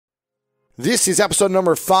This is episode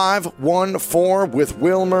number 514 with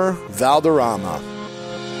Wilmer, Valderrama.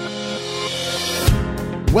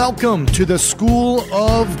 Welcome to the School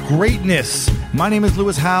of Greatness. My name is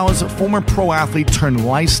Lewis Howes, former pro athlete turned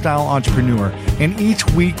lifestyle entrepreneur, and each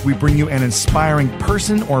week we bring you an inspiring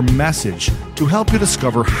person or message to help you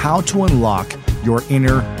discover how to unlock your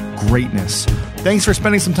inner greatness. Thanks for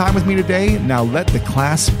spending some time with me today. Now let the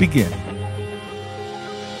class begin.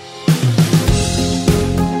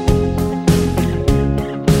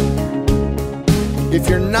 If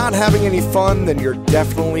you're not having any fun, then you're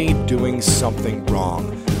definitely doing something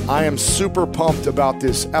wrong. I am super pumped about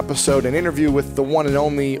this episode, an interview with the one and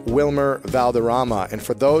only Wilmer Valderrama. And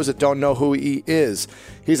for those that don't know who he is,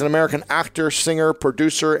 he's an American actor, singer,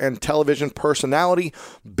 producer, and television personality,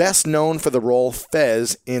 best known for the role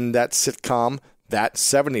Fez in that sitcom, That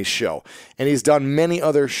 70s Show. And he's done many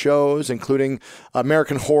other shows, including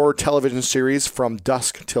American horror television series From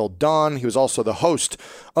Dusk Till Dawn. He was also the host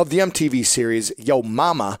of the MTV series Yo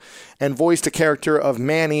Mama and voiced a character of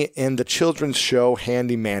Manny in the children's show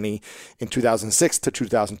Handy Manny in 2006 to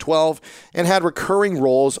 2012 and had recurring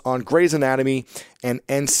roles on Grey's Anatomy and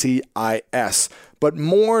NCIS. But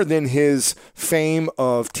more than his fame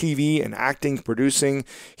of TV and acting, producing,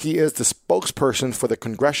 he is the spokesperson for the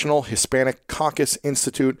Congressional Hispanic Caucus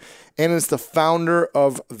Institute and is the founder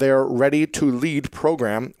of their Ready to Lead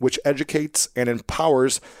program, which educates and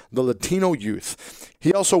empowers the Latino youth.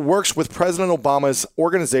 He also works with President Obama's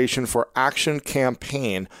Organization for Action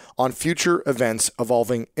campaign on future events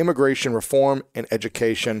involving immigration reform and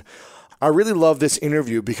education. I really love this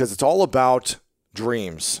interview because it's all about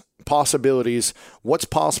dreams, possibilities, what's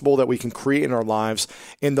possible that we can create in our lives,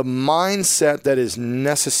 and the mindset that is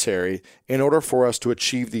necessary in order for us to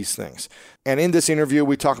achieve these things. And in this interview,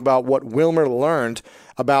 we talk about what Wilmer learned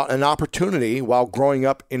about an opportunity while growing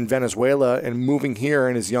up in Venezuela and moving here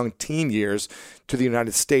in his young teen years to the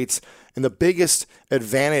United States, and the biggest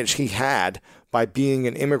advantage he had by being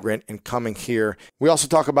an immigrant and coming here. We also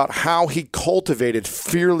talk about how he cultivated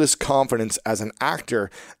fearless confidence as an actor,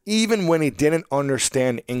 even when he didn't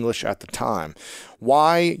understand English at the time.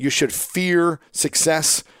 Why you should fear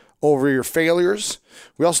success over your failures.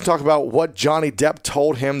 We also talk about what Johnny Depp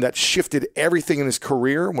told him that shifted everything in his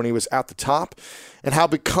career when he was at the top, and how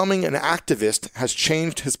becoming an activist has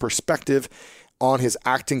changed his perspective on his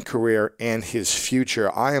acting career and his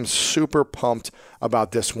future. I am super pumped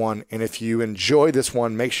about this one. And if you enjoy this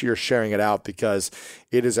one, make sure you're sharing it out because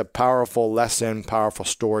it is a powerful lesson, powerful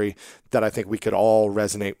story that I think we could all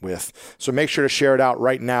resonate with. So make sure to share it out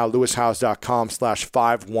right now,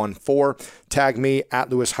 lewishowes.com/514. Tag me at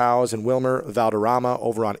Lewis Howes and Wilmer Valderrama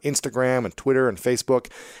over on Instagram and Twitter and Facebook.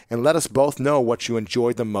 And let us both know what you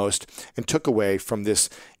enjoyed the most and took away from this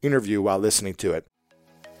interview while listening to it.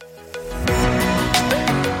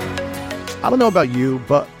 I don't know about you,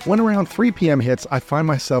 but when around 3 p.m. hits, I find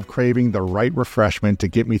myself craving the right refreshment to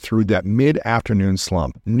get me through that mid-afternoon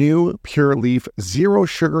slump. New Pure Leaf Zero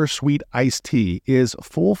Sugar Sweet Iced Tea is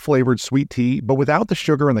full-flavored sweet tea, but without the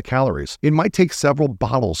sugar and the calories. It might take several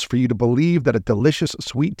bottles for you to believe that a delicious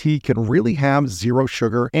sweet tea can really have zero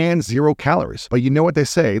sugar and 0 calories. But you know what they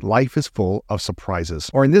say, life is full of surprises.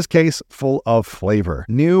 Or in this case, full of flavor.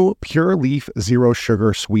 New Pure Leaf Zero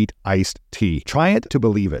Sugar Sweet Iced Tea. Try it to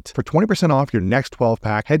believe it. For 20% off your next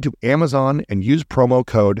 12-pack, head to Amazon and use promo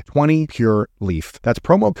code 20PureLeaf. That's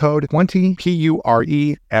promo code 20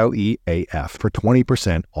 PURELEAF for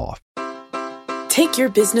 20% off. Take your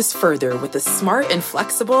business further with the smart and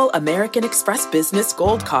flexible American Express Business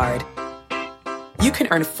Gold Card. You can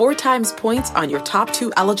earn 4 times points on your top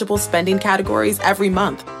 2 eligible spending categories every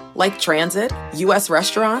month, like transit, U.S.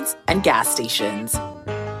 restaurants, and gas stations.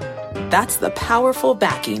 That's the powerful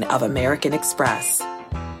backing of American Express.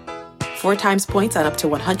 4 times points on up to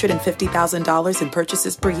 $150,000 in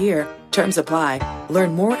purchases per year. Terms apply.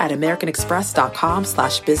 Learn more at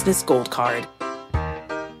americanexpress.com/businessgoldcard.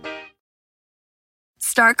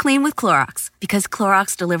 Start clean with Clorox because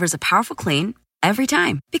Clorox delivers a powerful clean every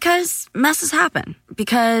time. Because messes happen.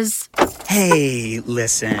 Because... Hey,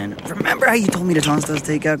 listen. Remember how you told me to toss those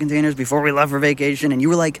takeout containers before we left for vacation? And you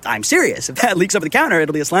were like, I'm serious. If that leaks over the counter,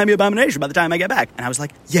 it'll be a slimy abomination by the time I get back. And I was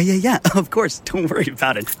like, yeah. Of course. Don't worry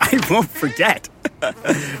about it. I won't forget.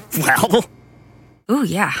 Well... Ooh,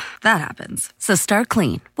 yeah. That happens. So start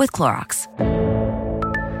clean with Clorox.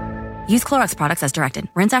 Use Clorox products as directed.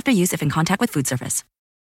 Rinse after use if in contact with food surface.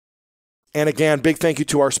 And again, big thank you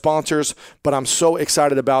to our sponsors, but I'm so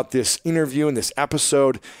excited about this interview and this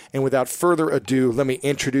episode. And without further ado, let me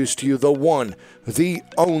introduce to you the one, the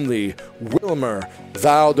only Wilmer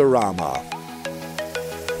Valderrama.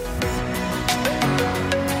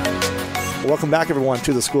 welcome back, everyone,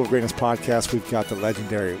 to the School of Greatness podcast. We've got the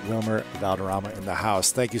legendary Wilmer Valderrama in the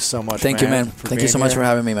house. Thank you so much, Thank you, man. Thank you so much for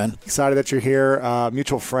having me, man. Excited that you're here.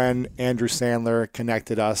 Mutual friend Andrew Sandler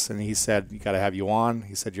connected us, and he said, you got to have you on.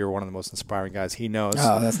 He said you're one of the most inspiring guys he knows.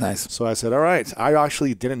 Oh, that's nice. So I said, all right. I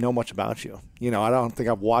actually didn't know much about you. I don't think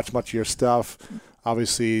I've watched much of your stuff.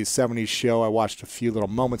 Obviously, 70s show, I watched a few little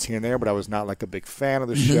moments here and there, but I was not like a big fan of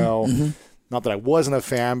the show. Not that I wasn't a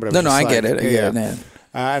fan, but I get it. Yeah.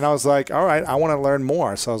 And I was like, all right, I want to learn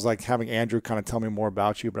more. So I was like having Andrew kind of tell me more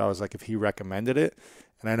about you, but I was like, if he recommended it,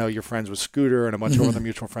 and I know you're friends with Scooter and a bunch of other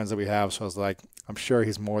mutual friends that we have, so I was like, I'm sure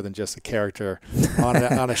he's more than just a character on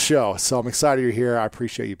a show. So I'm excited you're here. I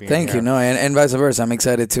appreciate you being here. Thank you. No, and vice versa. I'm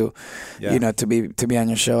excited to, to be on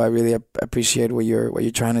your show. I really appreciate what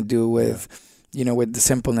you're trying to do with, with the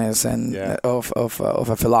simpleness and of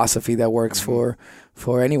a philosophy that works for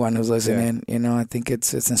anyone who's listening. I think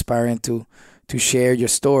it's inspiring to share your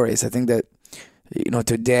stories. I think that,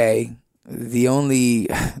 today, the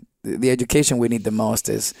education we need the most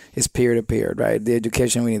is peer-to-peer, right? The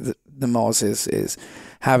education we need the most is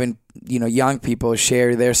having, young people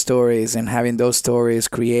share their stories and having those stories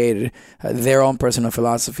create their own personal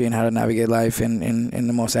philosophy and how to navigate life in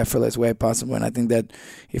the most effortless way possible. And I think that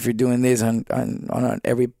if you're doing this on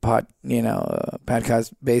every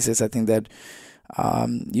podcast basis, I think that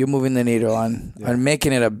you're moving the needle on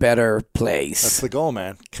making it a better place. That's the goal,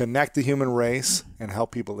 man. Connect the human race and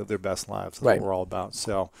help people live their best lives. That's what we're all about.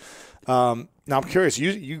 So now I'm curious,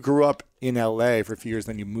 you grew up in LA for a few years,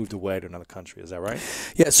 then you moved away to another country. Is that right?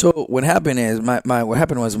 Yeah. So what happened is my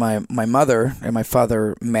mother and my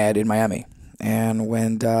father met in Miami. And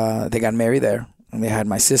when they got married there, and they had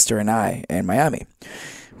my sister and I in Miami.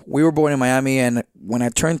 We were born in Miami, and when I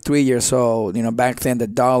turned 3 years old, back then the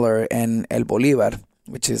dollar and el Bolivar,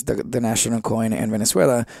 which is the national coin in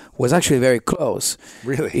Venezuela, was actually very close.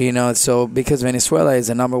 Really? So because Venezuela is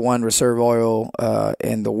the number one reserve oil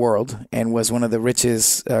in the world and was one of the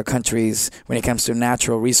richest countries when it comes to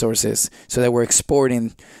natural resources, so they were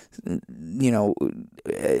exporting, a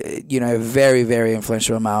very, very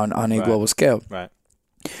influential amount on a global scale. Right.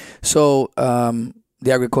 So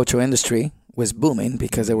the agricultural industry was booming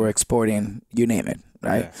because they were exporting, you name it,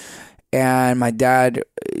 right? Yeah. And my dad,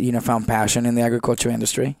 found passion in the agriculture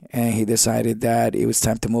industry, and he decided that it was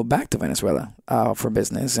time to move back to Venezuela for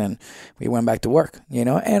business, and we went back to work,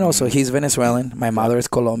 and also he's Venezuelan, my mother is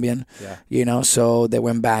Colombian, so they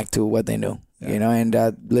went back to what they knew, and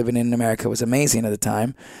living in America was amazing at the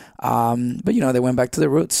time, but they went back to their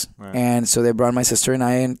roots, and so they brought my sister and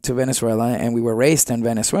I into Venezuela, and we were raised in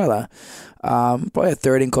Venezuela, probably a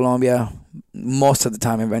third in Colombia, most of the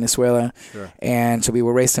time in Venezuela. Sure. And so we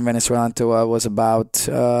were raised in Venezuela until I was about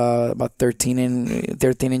 13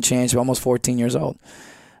 and change, almost 14 years old.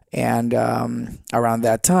 And around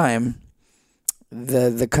that time,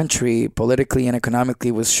 the country politically and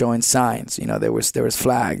economically was showing signs. There was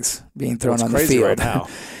flags being thrown on the field. Right now.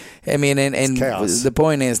 I mean, and the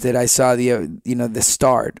point is that I saw the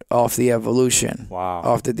start of the evolution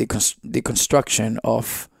of the deconstruction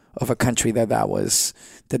of a country that was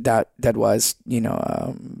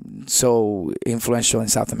so influential in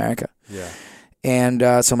South America. Yeah. And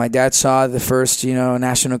so my dad saw the first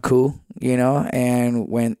national coup, and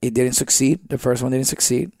when it didn't succeed, the first one didn't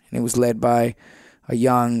succeed, and it was led by a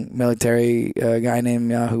young military guy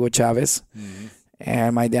named Hugo Chavez. Mm-hmm.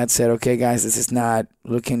 And my dad said, okay, guys, this is not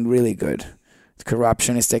looking really good.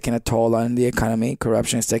 Corruption is taking a toll on the economy.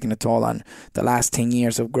 Corruption is taking a toll on the last 10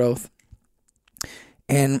 years of growth.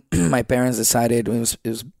 And my parents decided it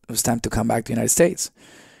was time to come back to the United States.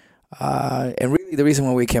 And really the reason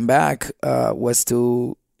why we came back was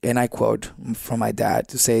to, and I quote from my dad,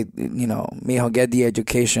 to say, mijo, get the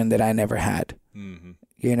education that I never had. Mm-hmm.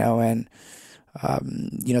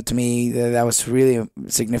 And to me, that was really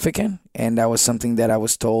significant. And that was something that I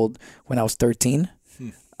was told when I was 13.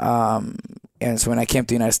 And so when I came to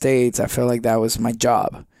the United States, I felt like that was my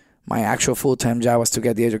job. My actual full-time job was to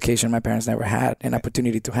get the education my parents never had an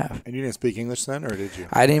opportunity to have. And you didn't speak English then, or did you?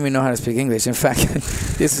 I didn't even know how to speak English. In fact,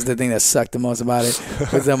 this is the thing that sucked the most about it.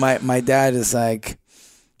 Was that my dad was like,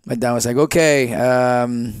 okay,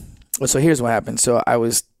 so here's what happened. So I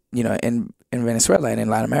was, in Venezuela and in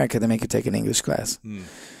Latin America, they make you take an English class. Mm.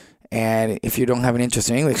 And if you don't have an interest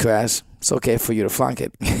in English class, it's okay for you to flunk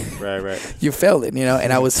it. Right. You failed it,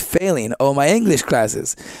 and I was failing all my English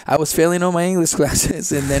classes. And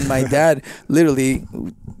then my dad literally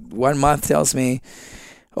 1 month tells me,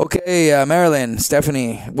 okay, Marilyn,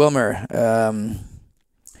 Stephanie, Wilmer,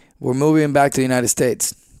 we're moving back to the United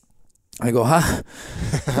States. I go, huh?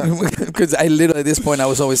 Because I literally at this point I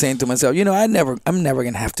was always saying to myself, I'm never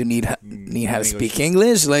gonna have to need how to speak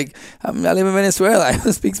English. Like I live in Venezuela, I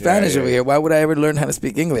don't speak Spanish over here. Why would I ever learn how to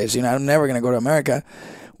speak English? I'm never gonna go to America.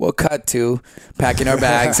 Well, cut to packing our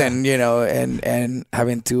bags and and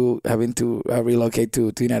having to relocate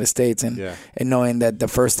to the United States and knowing that the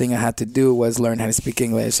first thing I had to do was learn how to speak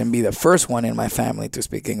English and be the first one in my family to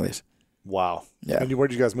speak English. Wow. Yeah. And where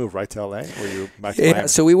did you guys move? Right to LA? Or you back to Miami?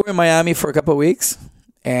 So we were in Miami for a couple of weeks,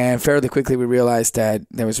 and fairly quickly we realized that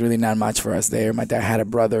there was really not much for us there. My dad had a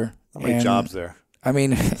brother. How many jobs there? I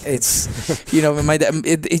mean, it's my dad.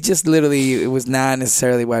 It just literally it was not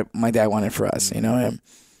necessarily what my dad wanted for us. And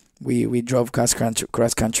we drove cross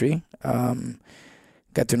country.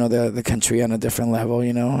 Got to know the country on a different level.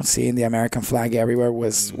 Seeing the American flag everywhere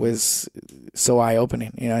was so eye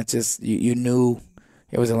opening. It's just you knew.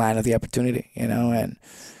 It was a land of the opportunity, and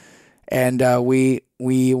we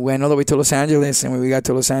went all the way to Los Angeles, and when we got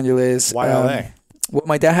to Los Angeles, why LA? Well,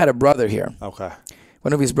 my dad had a brother here. Okay.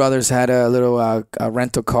 One of his brothers had a little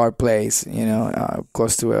rental car place,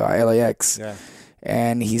 close to LAX. Yeah.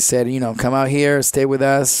 And he said, come out here, stay with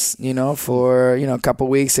us, for a couple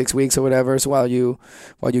weeks, 6 weeks or whatever. So while you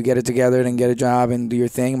get it together and get a job and do your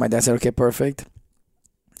thing, my dad said, okay, perfect.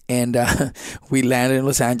 And we landed in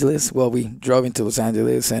Los Angeles. Well, we drove into Los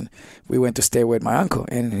Angeles, and we went to stay with my uncle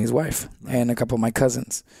and his wife and a couple of my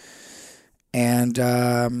cousins. And,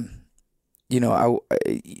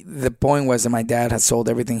 the point was that my dad had sold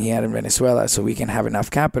everything he had in Venezuela so we can have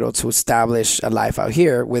enough capital to establish a life out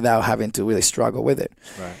here without having to really struggle with it.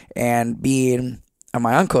 Right. And being at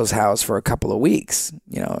my uncle's house for a couple of weeks,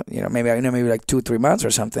 maybe like 2-3 months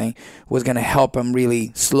or something, was going to help him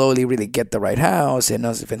really slowly really get the right house and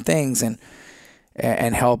those different things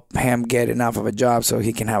and help him get enough of a job so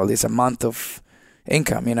he can have at least a month of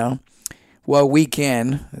income, Well,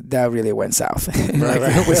 weekend, that really went south.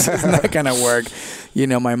 It was not going to work.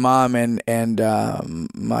 My mom and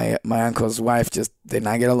my uncle's wife just did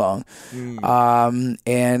not get along.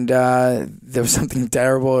 And there was something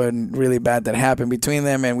terrible and really bad that happened between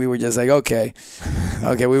them. And we were just like, okay,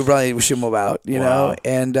 we should move out, know.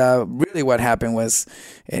 And really what happened was,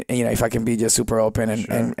 if I can be just super open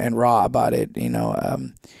and raw about it,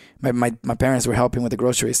 my parents were helping with the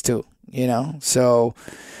groceries too, So...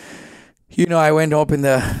 I went to open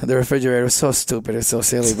the refrigerator. It was so stupid. It was so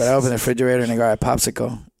silly. But I opened the refrigerator and I got a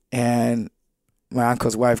popsicle. And my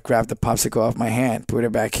uncle's wife grabbed the popsicle off my hand, put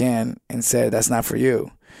it back in, and said, "That's not for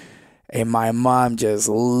you." And my mom just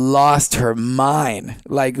lost her mind.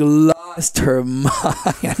 I've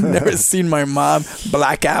never seen my mom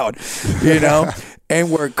black out, And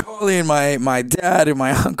we're calling my dad and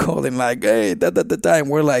my uncle and like, hey, at the time,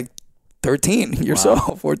 we're like 13 years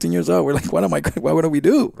old, 14 years old. We're like, what do we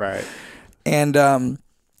do? Right. And,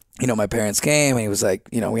 my parents came and he was like,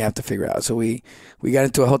 we have to figure out. So we got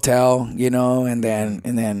into a hotel, and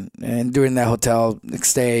during that hotel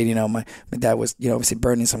stayed, my dad was, obviously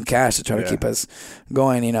burning some cash to try to keep us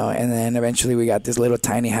going, and then eventually we got this little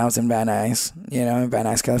tiny house in Van Nuys, in Van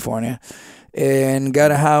Nuys, California, and got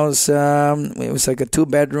a house. It was like a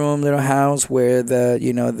 2-bedroom little house where the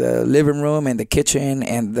living room and the kitchen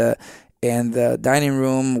and the dining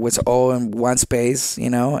room was all in one space,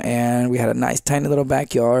 and we had a nice tiny little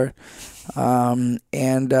backyard.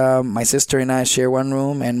 My sister and I share one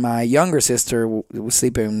room, and my younger sister was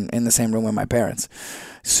sleeping in the same room with my parents.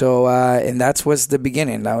 So, and that was the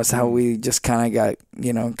beginning. That was how we just kind of got,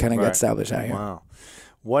 got established out here. Wow.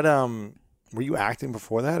 What, were you acting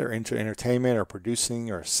before that, or into entertainment, or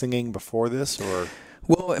producing, or singing before this, or?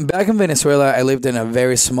 Well, back in Venezuela, I lived in a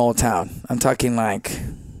very small town. I'm talking like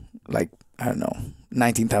I don't know,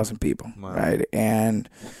 19,000 people, right? And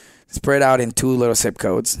spread out in 2 little zip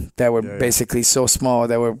codes that were basically so small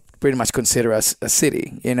that were pretty much considered a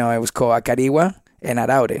city. It was called Acarigua and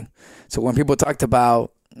Araure. So when people talked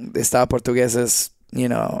about the Estado Portugueses,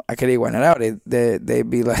 Acarigua and Araure, they'd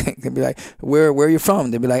be like, where are you from?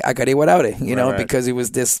 They'd be like, Acarigua, Araure, because it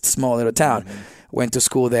was this small little town. Mm-hmm. Went to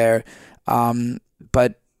school there.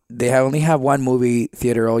 But they only have one movie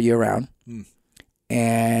theater all year round.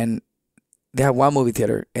 And they have one movie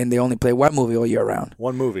theater, and they only play one movie all year round.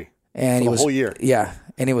 One movie? And for the whole year? Yeah,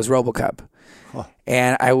 and it was RoboCop. Huh.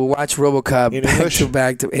 And I would watch RoboCop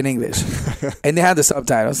back to in English. And they had the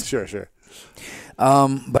subtitles. Sure.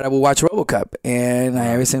 But I would watch RoboCop, and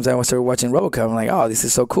ever since I started watching RoboCop, I'm like, oh, this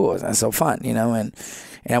is so cool. That's so fun, and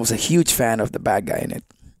I was a huge fan of the bad guy in it.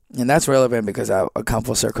 And that's relevant because I come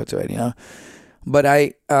full circle to it, But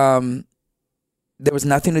there was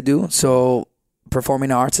nothing to do, so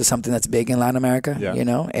performing arts is something that's big in Latin America, you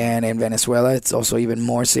know, and in Venezuela, it's also even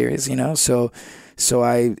more serious, you know. So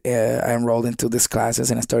I enrolled into these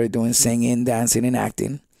classes and I started doing singing, dancing, and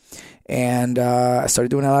acting. And I started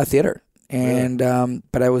doing a lot of theater. And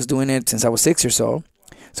but I was doing it since I was 6 years old.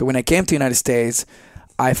 So when I came to the United States,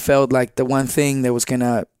 I felt like the one thing that was going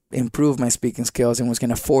to improve my speaking skills and was going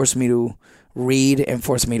to force me to read and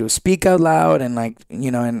force me to speak out loud and, like,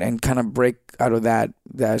 you know, and kind of break out of that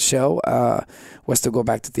shell was to go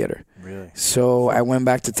back to theater. Really? So I went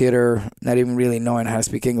back to theater not even really knowing how to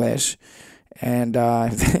speak English. And I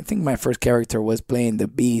think my first character was playing the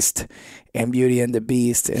Beast in Beauty and the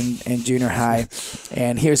Beast in junior high.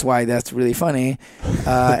 And here's why that's really funny.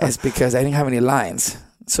 It's because I didn't have any lines.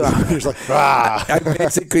 So I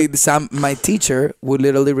basically, my teacher would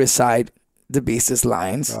literally recite the Beast's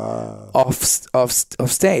lines off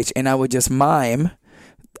stage. And I would just mime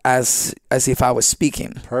as if I was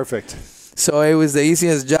speaking. Perfect. So it was the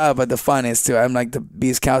easiest job, but the funnest too. I'm like the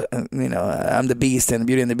Beast, you know, I'm the Beast and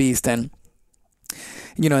Beauty and the Beast. And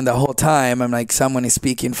you know, and the whole time I'm like, someone is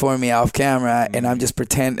speaking for me off camera, and I'm just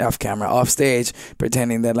off stage,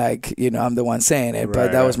 pretending that, like, you know, I'm the one saying it.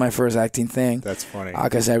 But that was my first acting thing. That's funny.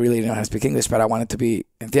 Because I really didn't know how to speak English, but I wanted to be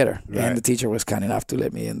in theater. And the teacher was kind enough to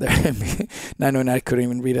let me in there. Not knowing I couldn't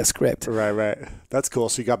even read a script. Right. That's cool.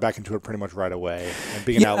 So you got back into it pretty much right away. And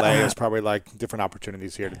being in LA, there's probably like different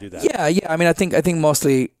opportunities here to do that. Yeah. I mean, I think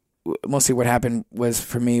mostly what happened was,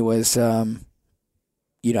 for me, was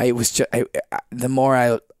you know, it was just the more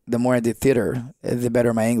I did theater, the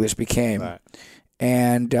better my English became,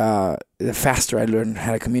 and the faster I learned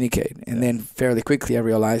how to communicate. And then fairly quickly, I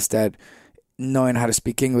realized that knowing how to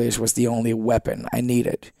speak English was the only weapon I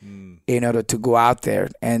needed in order to go out there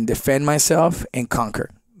and defend myself and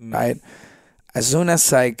conquer. Right? As soon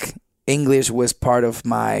as, like, English was part of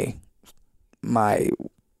my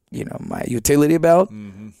utility belt.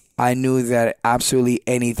 I knew that absolutely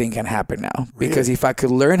anything can happen now. Because if I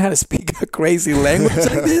could learn how to speak a crazy language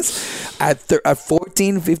like this at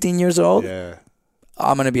 14, 15 years old,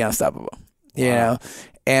 I'm going to be unstoppable. You know?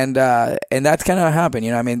 And that's kind of what happened.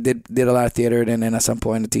 You know, I mean, did a lot of theater, and then at some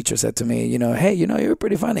point the teacher said to me, you know, hey, you know, you're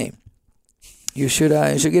pretty funny. You should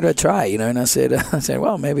give it a try, you know. And I said,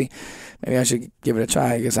 well, maybe I should give it a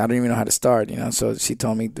try, because I don't even know how to start, you know. So she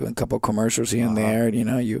told me, doing a couple of commercials here and there, you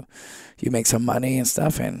know, you make some money and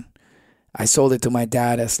stuff. And I sold it to my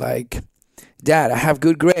dad as, like, Dad, I have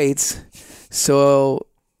good grades, so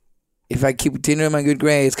if I keep continuing my good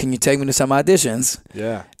grades, can you take me to some auditions?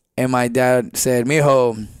 Yeah. And my dad said,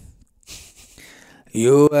 Mijo,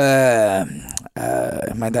 you, my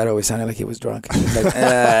dad always sounded like he was drunk. Like,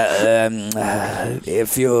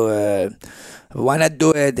 if you want to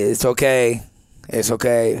do it, it's okay,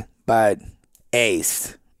 but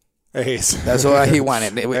Ace. That's what he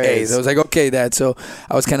wanted. Ace. I was like, okay, Dad. So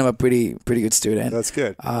I was kind of a pretty good student. That's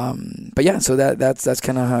good. But yeah, so that's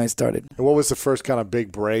kind of how I started. And what was the first kind of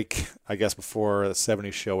big break, I guess, before the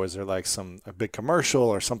 70s show? Was there like a big commercial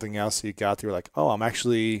or something else that you got through, like, oh, I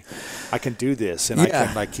can do this, and I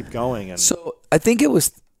can, like, keep going? And so I think it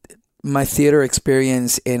was my theater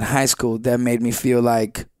experience in high school that made me feel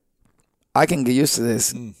like I can get used to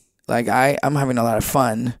this. Like, I'm having a lot of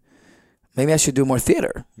fun. Maybe I should do more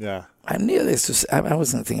theater. Yeah. I knew this. I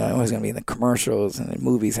wasn't thinking I was going to be in the commercials and the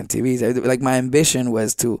movies and TVs. Like, my ambition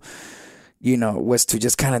was to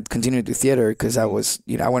just kind of continue to do theater, because I was,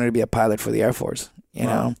 you know, I wanted to be a pilot for the Air Force, you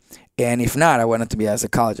know. And if not, I wanted to be a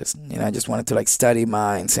psychologist. You know, I just wanted to, like, study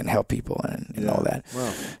minds and help people and all that.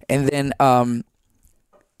 Wow. And then,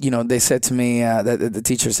 you know, they said to me, the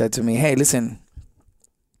teacher said to me, hey, listen,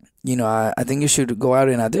 you know, I think you should go out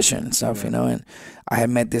and audition and stuff, you know. And I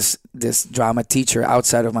had met this drama teacher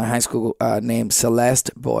outside of my high school named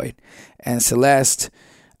Celeste Boyd. And Celeste,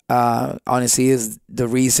 honestly, is the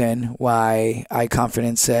reason why I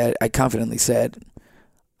confidently said,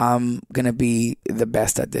 I'm going to be the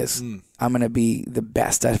best at this. I'm going to be the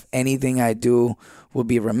best at anything I do will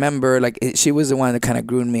be remembered. Like, she was the one that kind of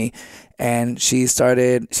groomed me. And she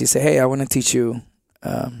said, hey, I want to teach you,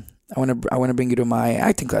 I want to bring you to my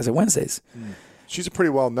acting class on Wednesdays. She's pretty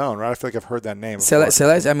well known, right? I feel like I've heard that name before.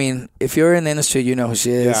 Celeste, I mean, if you're in the industry, you know who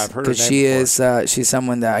she is. Yeah, I've heard her name before. She's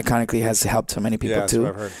someone that iconically has helped so many people too.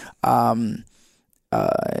 That's what I've heard.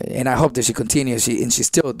 And I hope that she continues. She's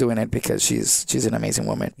still doing it, because she's an amazing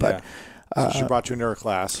woman. But so she brought you into her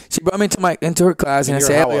class. She brought me into her class, and I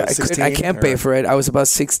said, I can't pay for it. I was about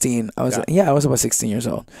 16. I was about 16 years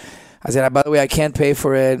old. I said, by the way, I can't pay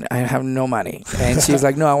for it. I have no money. And she was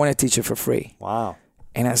like, no, I want to teach you for free. Wow.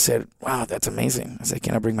 And I said, wow, that's amazing. I said,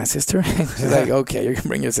 can I bring my sister? She's like, okay, you can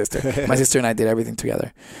bring your sister. My sister and I did everything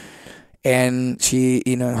together. And she,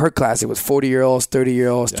 in her class, it was 40-year-olds,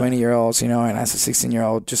 30-year-olds, 20-year-olds, and as a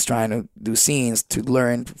 16-year-old, just trying to do scenes to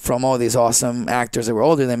learn from all these awesome actors that were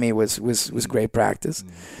older than me was great practice.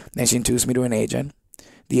 Then she introduced me to an agent.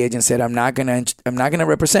 The agent said, I'm not gonna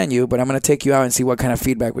represent you, but I'm gonna take you out and see what kind of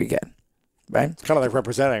feedback we get. Right? It's kind of like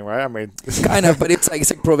representing, right? I mean, kind of, but it's like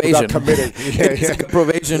probation. Committing. It's like a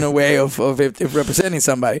probation, a way of if representing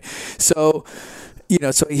somebody. So,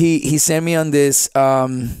 so he sent me on this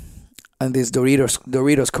Doritos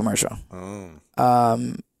commercial.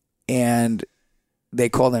 And they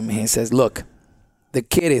called him and he says, look, the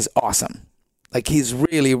kid is awesome. Like, he's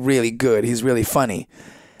really, really good. He's really funny,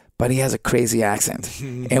 but he has a crazy accent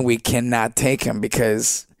and we cannot take him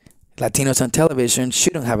because Latinos on television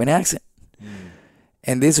shouldn't have an accent.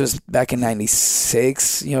 And this was back in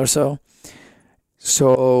 96, or so.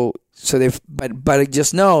 So they, but I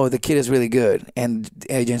just know the kid is really good. And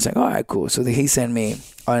the agent's like, all right, cool. So he sent me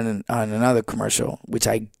on another commercial, which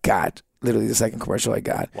I got, literally the second commercial I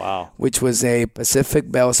got. Wow. Which was a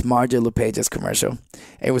Pacific Bell Smart Yellow Pages commercial.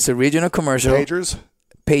 It was a regional commercial.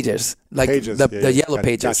 Pages, like pages, the yellow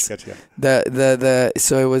pages. Gotcha.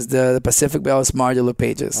 So it was the Pacific Bell Smart Yellow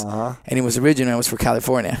Pages. And it was original. It was for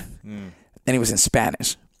California. And it was in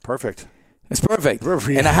Spanish. Perfect. It's perfect.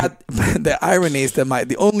 And I had the irony is that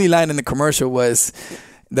the only line in the commercial was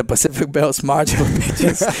the Pacific Bell Smart Yellow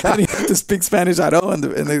Pages. I didn't have to speak Spanish at all in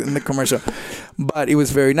the commercial. But it was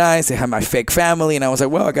very nice. They had my fake family, and I was like,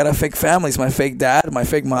 well, I got a fake family. It's my fake dad, my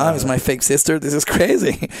fake mom, it's my fake sister. This is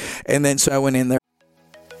crazy. And then so I went in there.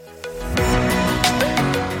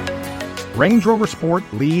 Range Rover Sport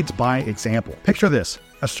leads by example. Picture this.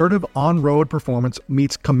 Assertive on-road performance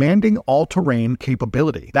meets commanding all-terrain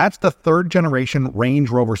capability. That's the third-generation Range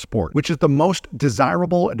Rover Sport, which is the most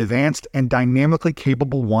desirable, advanced, and dynamically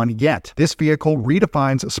capable one yet. This vehicle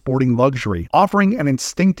redefines sporting luxury, offering an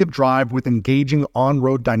instinctive drive with engaging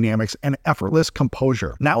on-road dynamics and effortless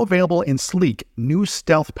composure. Now available in sleek, new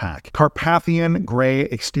Stealth Pack, Carpathian gray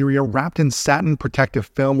exterior wrapped in satin protective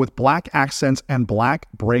film with black accents and black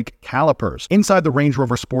brake calipers. Inside the Range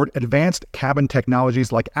Rover Sport, advanced cabin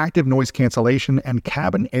technologies like active noise cancellation and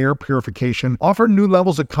cabin air purification offer new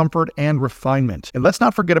levels of comfort and refinement. And let's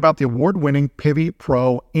not forget about the award-winning Pivi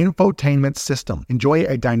Pro infotainment system. Enjoy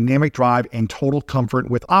a dynamic drive and total comfort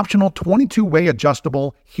with optional 22-way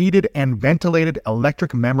adjustable, heated and ventilated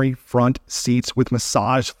electric memory front seats with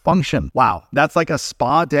massage function. Wow, that's like a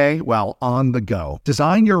spa day while on the go.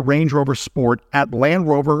 Design your Range Rover Sport at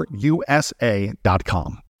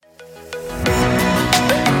LandRoverUSA.com.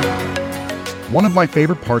 One of my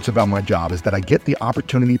favorite parts about my job is that I get the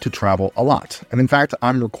opportunity to travel a lot. And in fact,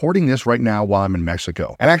 I'm recording this right now while I'm in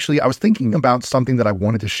Mexico. And actually, I was thinking about something that I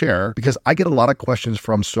wanted to share because I get a lot of questions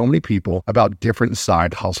from so many people about different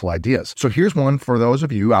side hustle ideas. So here's one for those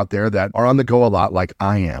of you out there that are on the go a lot like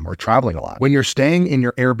I am or traveling a lot. When you're staying in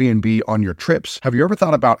your Airbnb on your trips, have you ever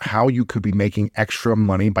thought about how you could be making extra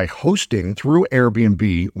money by hosting through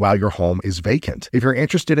Airbnb while your home is vacant? If you're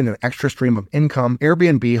interested in an extra stream of income,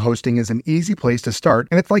 Airbnb hosting is an easy place to start,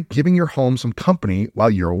 and it's like giving your home some company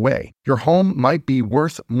while you're away. Your home might be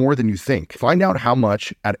worth more than you think. Find out how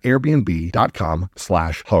much at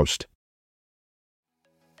airbnb.com/host.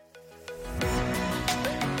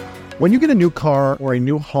 When you get a new car or a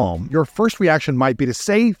new home, your first reaction might be to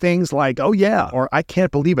say things like, oh yeah, or I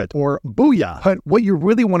can't believe it, or booyah. But what you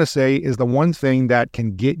really want to say is the one thing that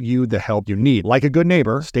can get you the help you need. Like a good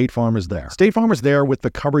neighbor, State Farm is there. State Farm is there with the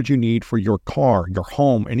coverage you need for your car, your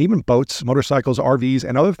home, and even boats, motorcycles, RVs,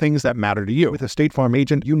 and other things that matter to you. With a State Farm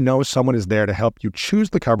agent, you know someone is there to help you choose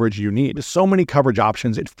the coverage you need. With so many coverage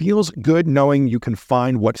options, it feels good knowing you can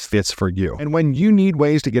find what fits for you. And when you need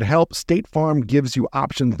ways to get help, State Farm gives you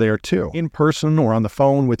options there too. In person or on the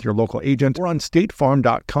phone with your local agent or on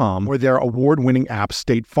statefarm.com, where their award-winning app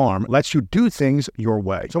State Farm lets you do things your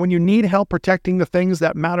way. So when you need help protecting the things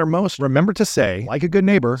that matter most, remember to say, like a good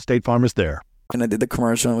neighbor, State Farm is there. And I did the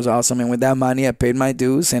commercial and it was awesome. And with that money, I paid my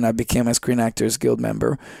dues and I became a Screen Actors Guild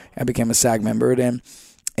member. I became a SAG member. And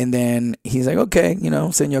then he's like, okay,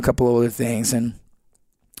 send you a couple of other things. And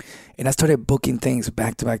I started booking things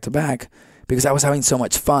back to back to back because I was having so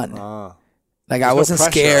much fun. Like I wasn't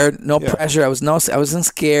scared, no pressure. I wasn't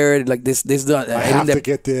scared. Like this. I have to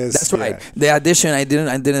get this. That's right. The audition, I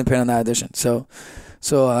didn't depend on the audition. So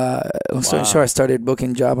long story short, I started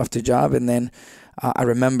booking job after job, and then I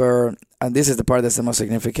remember, and this is the part that's the most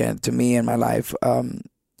significant to me in my life. I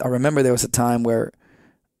remember there was a time where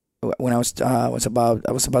when I was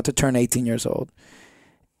about to turn 18 years old,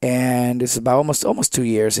 and it's about almost 2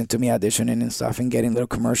 years into me auditioning and stuff, and getting little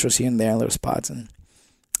commercials here and there, and little spots, and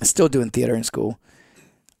still doing theater in school.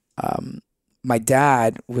 my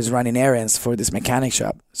dad was running errands for this mechanic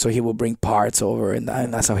shop. So he would bring parts over, and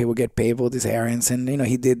that's how he would get paid for these errands. And,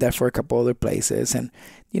 he did that for a couple other places. And,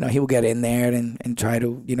 he would get in there and try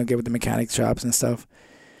to, get with the mechanic shops and stuff.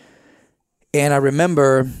 And I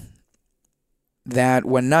remember that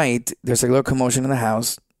one night, there's a little commotion in the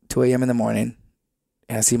house, 2 a.m. in the morning.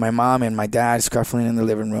 And I see my mom and my dad scuffling in the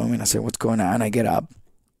living room. And I said, what's going on? I get up.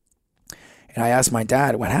 And I asked my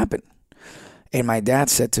dad, what happened? And my dad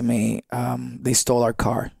said to me, they stole our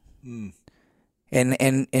car. Mm.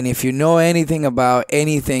 And if you know anything about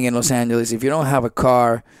anything in Los Angeles, if you don't have a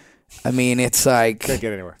car, I mean, it's like... Can't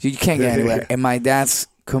get anywhere. You can't get anywhere. And my dad's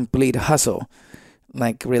complete hustle,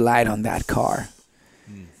 relied on that car.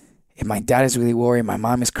 Mm. And my dad is really worried. My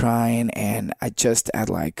mom is crying. And I just, at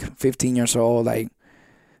 15 years old, I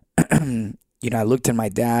looked at my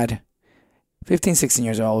dad, 15, 16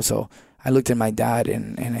 years old, so... I looked at my dad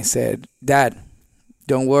and I said, Dad,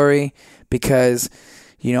 don't worry, because,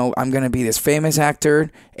 I'm going to be this famous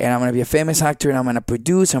actor, and I'm going to be a famous actor, and I'm going to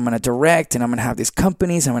produce, I'm going to direct, and I'm going to have these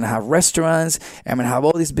companies, I'm going to have restaurants, and I'm going to have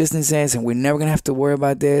all these businesses, and we're never going to have to worry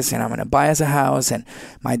about this, and I'm going to buy us a house. And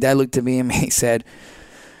my dad looked at me and he said,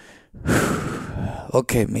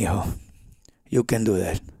 okay, mijo, you can do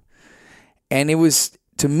that. And it was,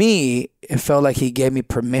 to me, it felt like he gave me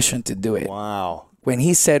permission to do it. Wow. When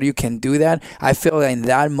he said you can do that, I feel like in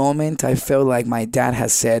that moment, I felt like my dad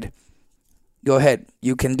has said, go ahead,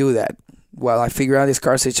 you can do that. While I figure out this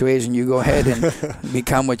car situation, you go ahead and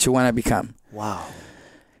become what you want to become. Wow.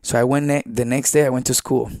 So I went the next day, I went to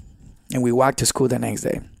school. And we walked to school the next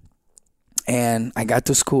day. And I got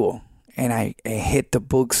to school. And I hit the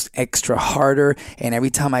books extra harder. And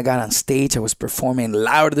every time I got on stage, I was performing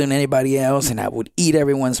louder than anybody else. And I would eat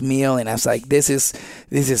everyone's meal. And I was like, this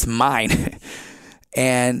is mine.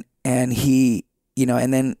 And he,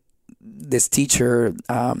 and then this teacher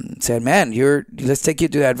said, man, let's take you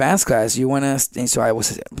to the advanced class. You want to? And so I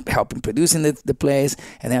was helping producing the plays.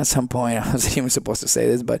 And then at some point, I wasn't even supposed to say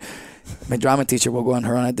this, but my drama teacher will go on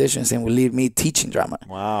her own auditions and will leave me teaching drama.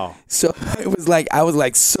 Wow. So it was I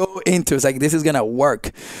was so into it. It's this is going to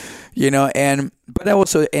work, but I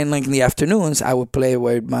also, in the afternoons, I would play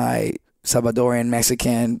with my Salvadorian,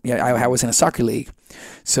 Mexican, I was in a soccer league.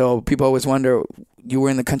 So people always wonder, you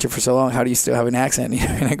were in the country for so long, how do you still have an accent?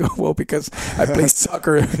 And I go, well, because I play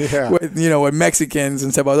soccer with Mexicans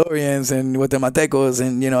and Salvadorians and Guatemaltecos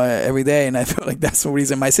and, every day. And I feel like that's the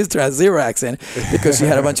reason. My sister has zero accent because she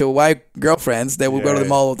had a bunch of white girlfriends that would go to the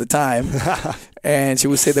mall all the time. And she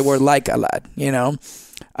would say the word like a lot,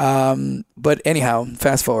 But anyhow,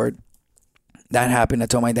 fast forward. That happened. I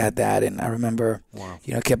told my dad that, and I remember,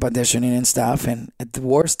 kept auditioning and stuff. And at the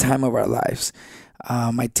worst time of our lives,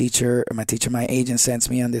 my agent sends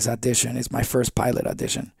me on this audition. It's my first pilot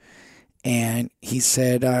audition. And he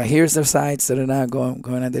said, here's the sites, go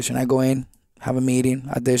and audition. I go in, have a meeting,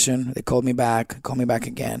 audition. They call me back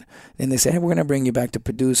again. Then they say, hey, we're going to bring you back to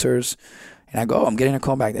producers. And I go, I'm getting a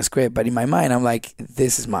call back. That's great. But in my mind, I'm like,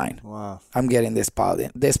 this is mine. Wow. I'm getting this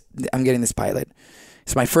pilot. I'm getting this pilot.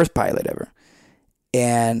 It's my first pilot ever.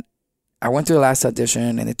 And I went to the last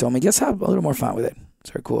audition, and they told me, just have a little more fun with it. It's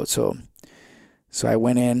very cool. So I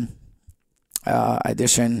went in,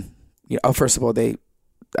 audition. First of all,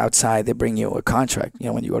 outside they bring you a contract.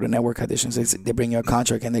 When you go to network auditions, they bring you a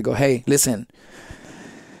contract, and they go, hey, listen,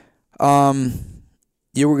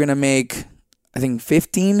 you were gonna make, I think,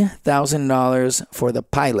 $15,000 for the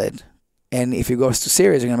pilot, and if it goes to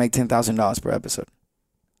series, you're gonna make $10,000 per episode.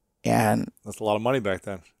 And that's a lot of money back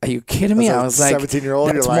then. Are you kidding me? I was like,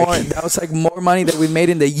 17-year-old. That was more money that we made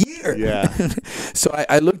in the year. Yeah. So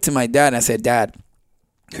I looked to my dad and I said, Dad,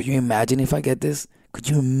 could you imagine if I get this? Could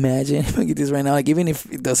you imagine if I get this right now? Even if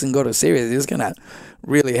it doesn't go to series, it's gonna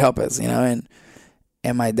really help us, And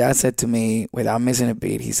my dad said to me, without missing a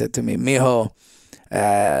beat, he said to me, mijo,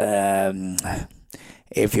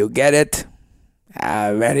 if you get it,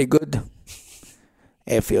 very good.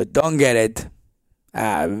 If you don't get it,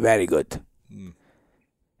 very good. Mm.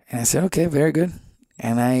 And I said, okay, very good.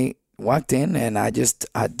 And I walked in and I just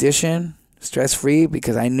auditioned stress-free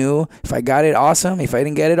because I knew if I got it, awesome. If I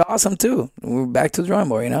didn't get it, awesome too. We're back to the drawing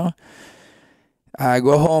board, I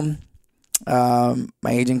go home.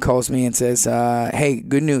 My agent calls me and says, hey,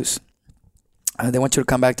 good news. They want you to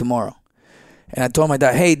come back tomorrow. And I told my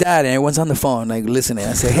dad, hey, Dad, and everyone's on the phone, listening.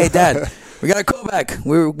 I said, hey, Dad, we got to call back.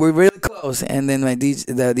 We're really close. And then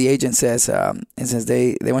the agent says,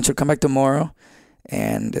 they want you to come back tomorrow,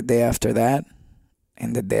 and the day after that,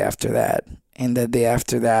 and the day after that, and the day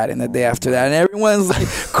after that, and the day after that. And everyone's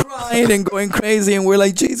crying and going crazy. And we're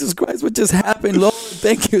like, Jesus Christ, what just happened? Lord,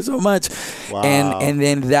 thank you so much. Wow. And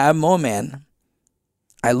then that moment,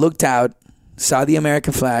 I looked out saw the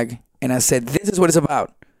American flag, and I said, this is what it's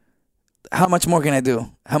about. How much more can I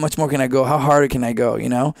do? How much more can I go? How harder can I go, you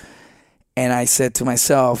know? And I said to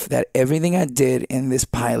myself that everything I did in this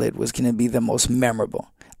pilot was going to be the most memorable.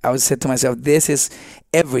 I said to myself, this is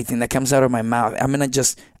everything that comes out of my mouth. I'm going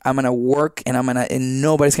to work, and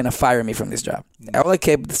nobody's going to fire me from this job. All I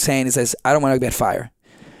kept saying is, I don't want to get fired.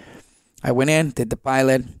 I went in, did the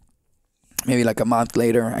pilot. Maybe like a month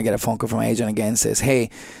later, I get a phone call from my agent again. Says, "Hey,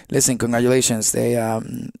 listen, congratulations. He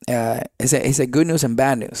said good news and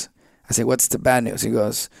bad news." I said, "What's the bad news?" He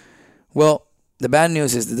goes, "Well, the bad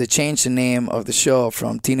news is that they changed the name of the show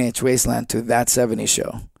from Teenage Wasteland to That 70s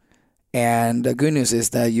Show. And the good news is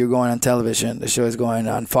that you're going on television. The show is going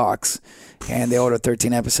on Fox, and they ordered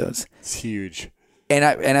 13 episodes." It's huge. And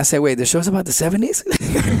I said, wait, the show's about the 70s?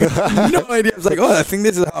 No idea. I was like, I think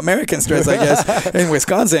this is how Americans dress, I guess, in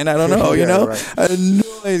Wisconsin. I don't know, you know? Right. I had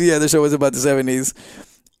no idea the show was about the 70s.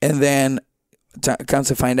 And then comes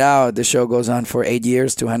to find out, the show goes on for 8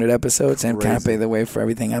 years, 200 episodes, and kind of paved the way for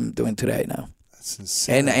everything I'm doing today now. That's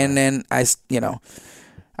insane. And then I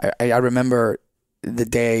remember the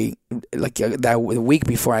day, like the week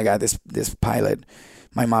before I got this pilot,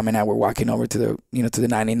 my mom and I were walking over to the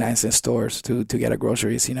 99-cent stores to get our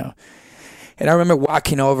groceries, you know. And I remember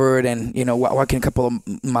walking over it and, walking a couple of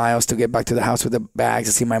miles to get back to the house with the bags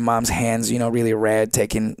to see my mom's hands, really red,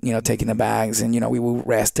 taking the bags. And, we would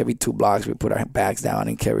rest every 2 blocks. We put our bags down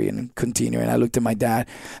and carry and continue. And I looked at my dad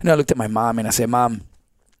and I looked at my mom and I said, "Mom,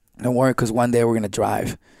 don't worry, because one day we're going to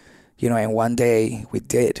drive." And one day we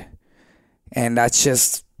did. And that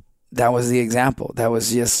was the example. That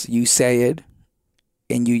was just, you say it,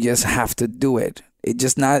 and you just have to do it.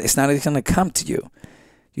 It's not going to come to you.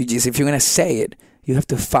 If you're going to say it, you have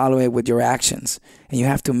to follow it with your actions, and you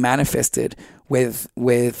have to manifest it with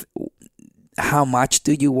how much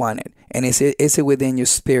do you want it, and is it within your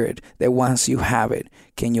spirit that once you have it,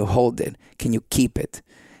 can you hold it? Can you keep it?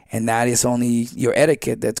 And that is only your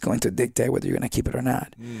etiquette that's going to dictate whether you're going to keep it or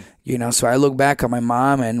not. So I look back on my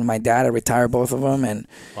mom and my dad. I retired both of them, and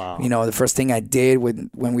wow. The first thing I did when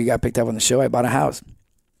we got picked up on the show, I bought a house.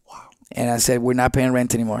 And I said, we're not paying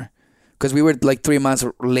rent anymore. Because we were like 3 months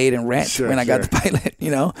late in rent when I got the pilot,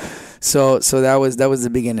 So that was the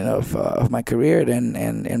beginning of my career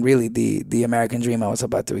and really the American dream I was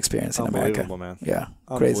about to experience in America. Unbelievable, man. Yeah,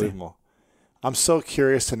 Unbelievable. Crazy. I'm so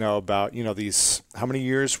curious to know about, these, how many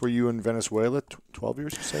years were you in Venezuela? 12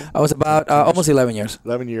 years, you say? I was about almost 11 years.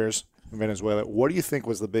 11 years in Venezuela. What do you think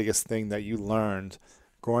was the biggest thing that you learned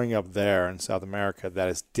growing up there in South America that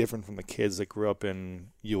is different from the kids that grew up in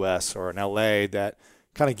U.S. or in L.A. that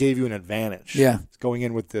kind of gave you an advantage? Yeah. Going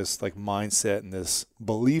in with this like mindset and this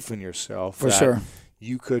belief in yourself for sure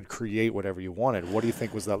you could create whatever you wanted. What do you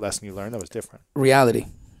think was that lesson you learned that was different? Reality.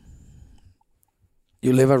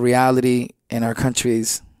 You live a reality in our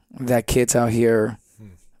countries that kids out here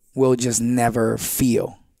will just never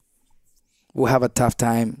feel. We'll have a tough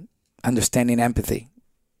time understanding empathy.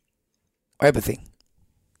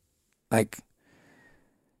 Like,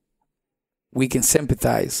 we can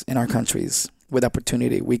sympathize in our countries with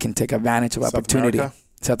opportunity. We can take advantage of opportunity.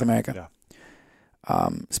 South America. Yeah.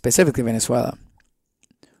 Specifically Venezuela.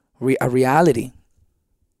 A reality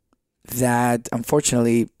that,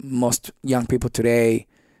 unfortunately, most young people today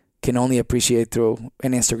can only appreciate through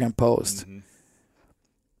an Instagram post.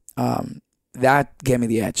 Mm-hmm. That gave me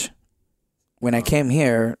the edge. When I came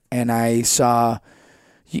here and I saw...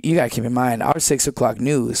 You got to keep in mind, our 6 o'clock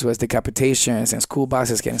news was decapitations and school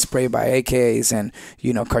buses getting sprayed by AKs and,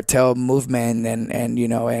 cartel movement and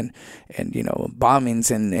bombings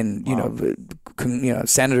and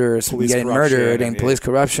senators police getting murdered and police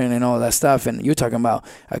corruption and all that stuff. And you're talking about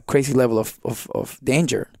a crazy level of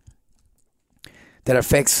danger that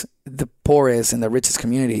affects the poorest and the richest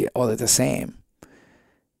community all at the same.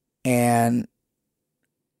 And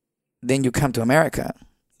then you come to America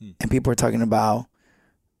and people are talking about,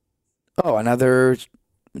 another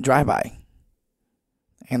drive-by.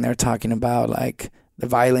 And they're talking about like the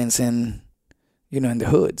violence in the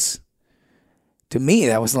hoods. To me,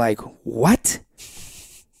 that was like, what?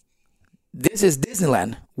 This is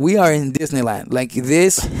Disneyland. We are in Disneyland. Like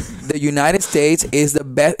this, the United States is the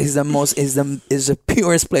best, is the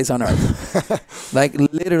purest place on earth. Like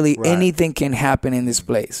literally anything can happen in this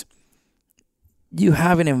place. You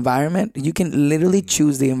have an environment. You can literally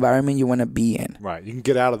choose the environment you want to be in. Right. You can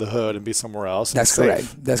get out of the hood and be somewhere else. That's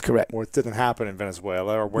correct. That's correct. Well, it didn't happen in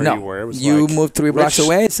Venezuela or where you were. It was moved 3 blocks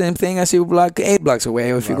away. Same thing as you block 8 blocks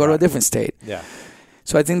away, or if you go to a different state. Yeah.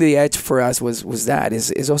 So I think the edge for us was that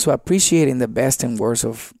is also appreciating the best and worst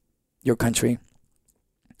of your country,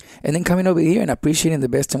 and then coming over here and appreciating the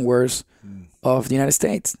best and worst of the United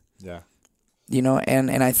States. Yeah.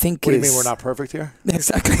 and I think what do you mean we're not perfect here?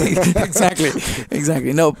 Exactly.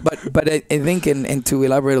 No, but I think and to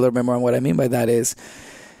elaborate a little bit more on what I mean by that is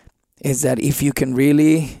that if you can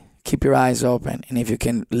really keep your eyes open and if you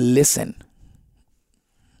can listen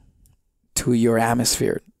to your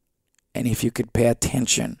atmosphere and if you could pay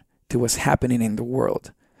attention to what's happening in the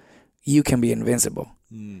world, you can be invincible.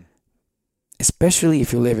 Especially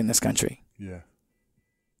if you live in this country. Yeah.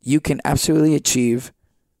 You can absolutely achieve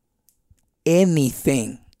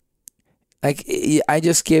anything. Like, I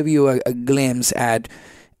just gave you a glimpse at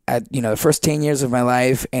the first 10 years of my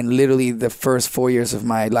life and literally the first 4 years of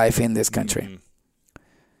my life in this country. Mm-hmm.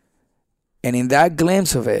 And in that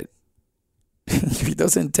glimpse of it, if it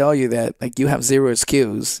doesn't tell you that, like, you have zero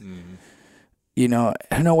excuse, I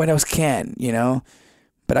don't know what else can,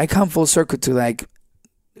 but I come full circle to, like,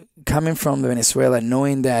 coming from Venezuela,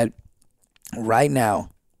 knowing that right now,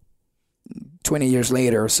 20 years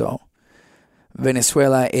later or so,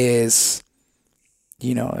 Venezuela is,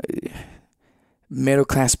 middle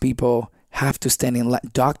class people have to stand in line.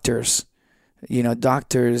 Doctors,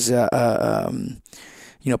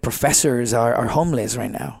 professors are homeless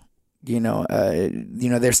right now.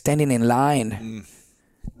 They're standing in line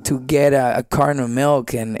to get a carton of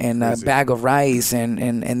milk and a bag of rice,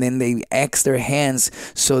 and then they X their hands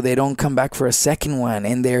so they don't come back for a second one,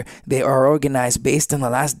 and they are organized based on the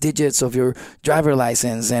last digits of your driver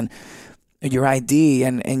license and your ID,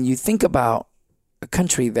 and you think about a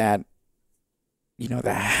country that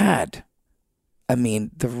that had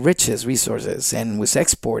the richest resources and was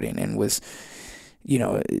exporting and was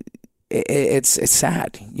it's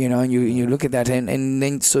sad, and you look at that and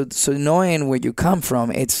then so knowing where you come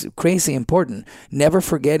from, it's crazy important. Never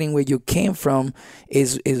forgetting where you came from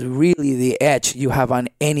is really the edge you have on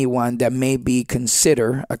anyone that may be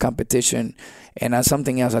considered a competition. And that's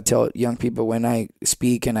something else I tell young people when I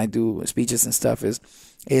speak and I do speeches and stuff is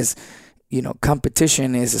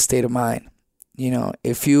competition is a state of mind.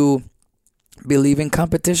 If you believe in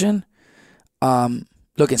competition,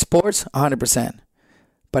 look, in sports, 100%.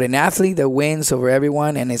 But an athlete that wins over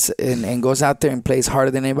everyone and goes out there and plays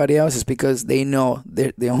harder than anybody else is because they know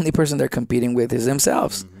the only person they're competing with is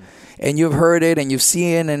themselves. Mm-hmm. And you've heard it and you've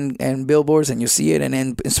seen it in billboards and you see it in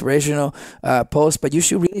inspirational posts, but you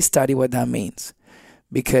should really study what that means,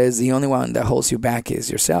 because the only one that holds you back is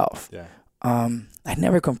yourself. Yeah. I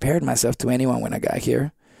never compared myself to anyone when I got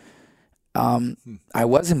here. I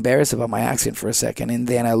was embarrassed about my accent for a second, and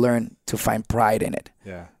then I learned to find pride in it.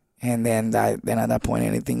 Yeah. And then at that point,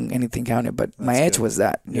 anything counted. But my edge was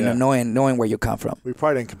that, knowing where you come from. We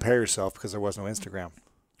probably didn't compare yourself because there was no Instagram.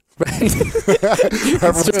 Right.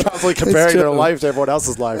 Everyone's constantly comparing their life to everyone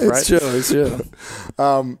else's life, right? It's true.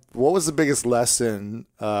 What was the biggest lesson,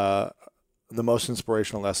 the most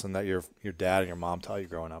inspirational lesson that your dad and your mom taught you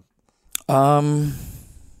growing up?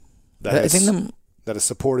 That has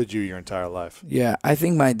supported you your entire life. Yeah, I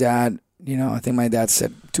think my dad,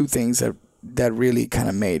 said two things that really kind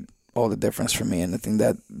of made all the difference for me. And I think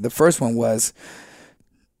that the first one was,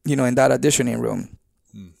 in that auditioning room,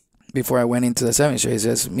 before I went into the 7th show, he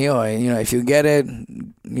says, Mio, if you get it,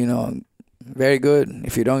 very good.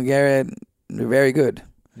 If you don't get it, very good.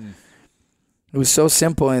 It was so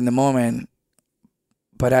simple in the moment,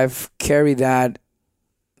 but I've carried that,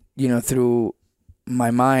 through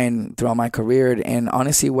my mind, throughout my career. And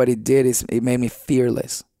honestly, what it did is it made me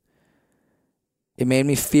fearless. It made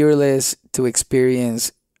me fearless to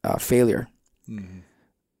experience failure. Mm-hmm.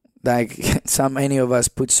 Like many of us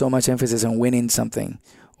put so much emphasis on winning something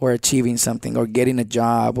or achieving something or getting a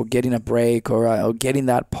job or getting a break or getting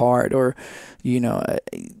that part or, the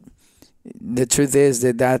truth is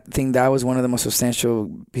that was one of the most substantial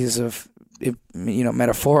pieces of,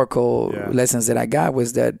 metaphorical lessons that I got,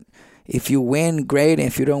 was that if you win, great. And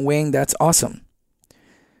if you don't win, that's awesome.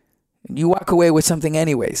 You walk away with something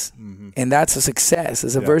anyways. Mm-hmm. And that's a success.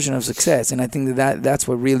 It's a version of success. And I think that's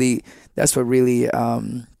what really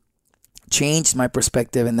changed my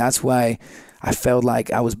perspective. And that's why I felt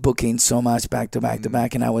like I was booking so much back to back to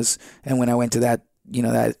back. And when I went to that,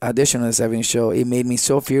 that audition on the 7th show, it made me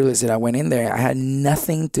so fearless that I went in there. I had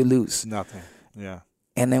nothing to lose. Nothing. Yeah.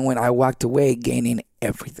 And then when I walked away, gaining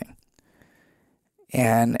everything.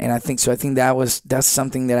 And I think that's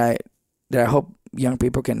something that I hope young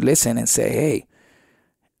people can listen and say, hey,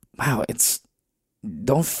 wow,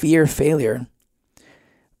 don't fear failure.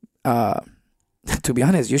 To be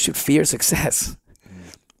honest, you should fear success.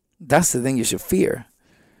 That's the thing you should fear.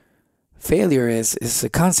 Failure is a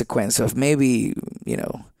consequence of maybe,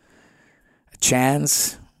 a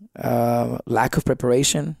chance, lack of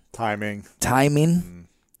preparation. Timing.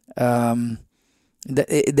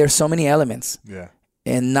 There's so many elements. Yeah.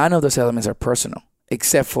 And none of those elements are personal,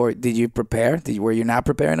 except for, did you prepare? Were you not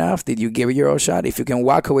prepared enough? Did you give it your all shot? If you can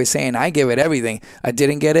walk away saying, I gave it everything, I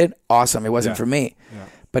didn't get it, awesome, it wasn't for me. Yeah.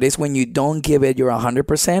 But it's when you don't give it your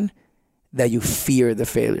 100% that you fear the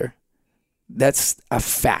failure. That's a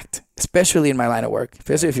fact, especially in my line of work,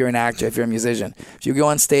 especially if you're an actor, if you're a musician. If you go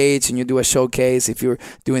on stage and you do a showcase, if you're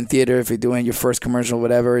doing theater, if you're doing your first commercial,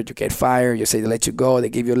 whatever, you get fired, you say they let you go, they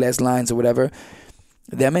give you less lines or whatever,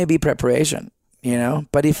 there may be preparation, you know?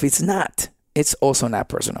 But if it's not, it's also not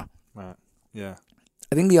personal. Right. Yeah.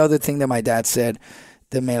 I think the other thing that my dad said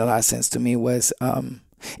that made a lot of sense to me was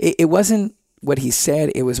it wasn't what he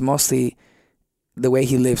said, it was mostly the way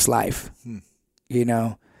he lives life, you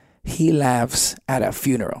know? He laughs at a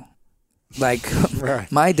funeral. Like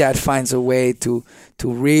right. My dad finds a way to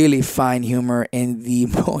really find humor in the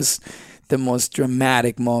most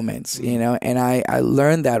dramatic moments, you know, and I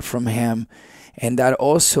learned that from him, and that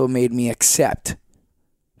also made me accept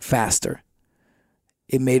faster.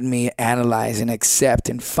 It made me analyze and accept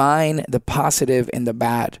and find the positive in the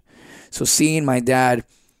bad. So seeing my dad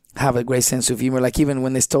have a great sense of humor, like even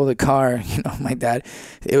when they stole the car, you know, my dad,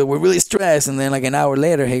 we're really stressed, and then like an hour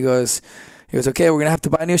later he goes, okay, we're gonna have to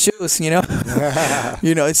buy new shoes, you know.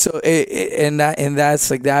 You know, so and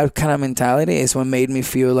that's like, that kind of mentality is what made me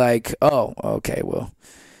feel like, oh, okay, well,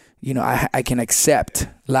 you know, I can accept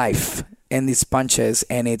life and its punches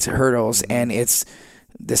and its hurdles and its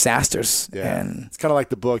disasters. Yeah. And it's kind of like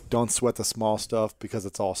the book Don't Sweat the Small Stuff, because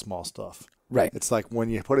it's all small stuff. Right. It's like when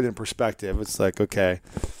you put it in perspective, it's like, okay,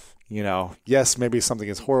 you know, yes, maybe something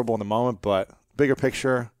is horrible in the moment, but bigger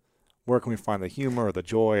picture, where can we find the humor or the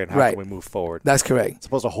joy, and how can we move forward? That's correct. As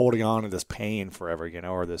opposed to holding on to this pain forever, you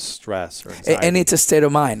know, or this stress or anxiety. And it's a state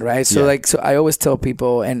of mind, right? So so I always tell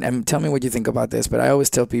people, and tell me what you think about this, but I always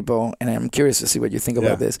tell people, and I'm curious to see what you think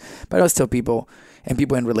about this, but I always tell people, and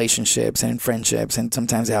people in relationships and in friendships, and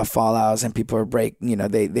sometimes they have fallouts and people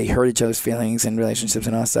they hurt each other's feelings in relationships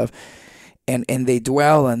and all that stuff. And they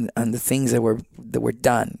dwell on the things that were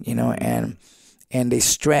done, you know, and they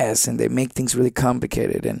stress and they make things really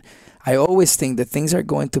complicated. And I always think that things are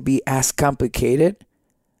going to be as complicated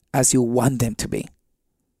as you want them to be.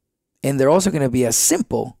 And they're also going to be as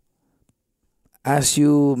simple as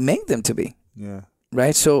you make them to be. Yeah.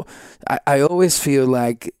 Right? So I always feel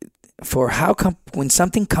like when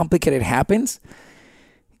something complicated happens,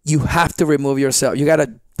 you have to remove yourself. You got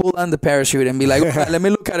to pull on the parachute and be like, let me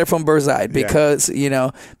look at it from bird's eye, because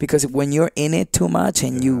because when you're in it too much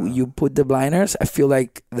and you put the blinders, I feel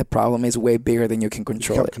like the problem is way bigger than you can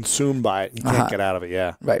control. You become consumed by it. You can't get out of it.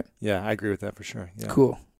 Yeah. Right. Yeah, I agree with that for sure. Yeah.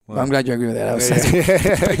 Cool. Well, I'm glad you agree with that. I was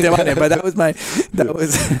but that was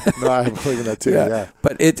no, I believe in that too. Yeah.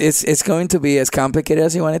 But it's going to be as complicated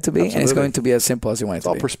as you want it to be. Absolutely. And it's going to be as simple as you want it to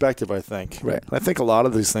be. It's all perspective, I think. Right. And I think a lot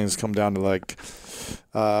of these things come down to like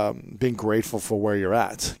being grateful for where you're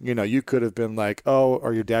at. You know, you could have been like,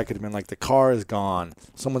 or your dad could have been like, the car is gone,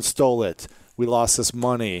 someone stole it, we lost this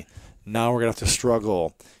money, now we're gonna have to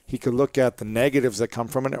struggle. He could look at the negatives that come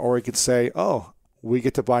from it, or he could say, we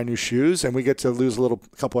get to buy new shoes and we get to lose a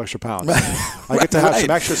couple extra pounds. I get to have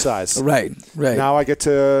some exercise. Right. Now I get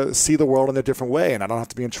to see the world in a different way, and I don't have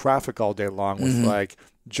to be in traffic all day long with like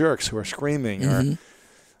jerks who are screaming, or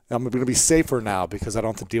I'm going to be safer now because I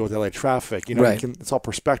don't have to deal with LA traffic. You know, it's all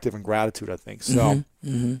perspective and gratitude, I think. So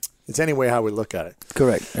it's any way how we look at it.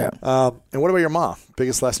 Correct. Yeah. And what about your mom?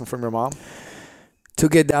 Biggest lesson from your mom? To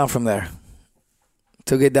get down from there.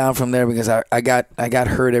 Because I got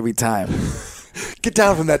hurt every time. Get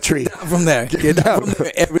down from that tree. Get down from there. Get down from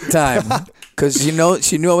there every time. Because she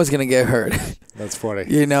knew I was going to get hurt. That's funny.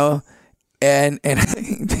 You know? And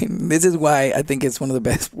this is why I think it's one of the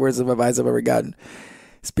best words of advice I've ever gotten.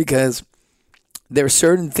 It's because there are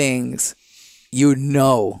certain things you're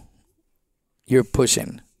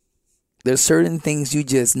pushing. There's certain things you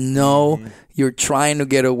just know you're trying to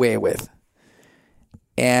get away with.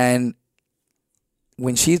 And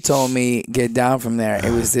when she told me, get down from there,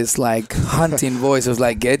 it was this like hunting voice. It was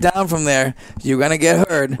like, get down from there. You're going to get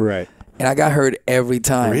hurt. Right. And I got hurt every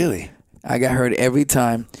time. Really? I got hurt every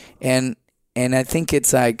time. And I think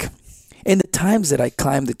it's like, in the times that I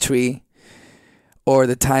climbed the tree, or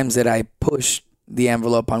the times that I push the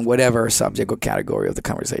envelope on whatever subject or category of the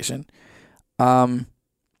conversation,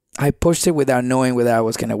 I pushed it without knowing whether I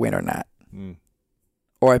was going to win or not.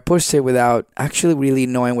 Or I pushed it without actually really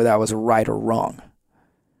knowing whether I was right or wrong.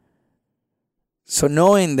 So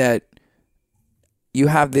knowing that you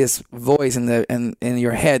have this voice in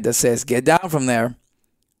your head that says, get down from there,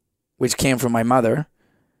 which came from my mother.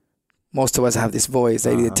 Most of us have this voice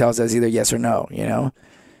that either tells us either yes or no, you know.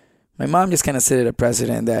 My mom just kind of set a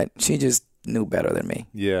precedent that she just knew better than me.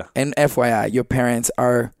 Yeah. And FYI, your parents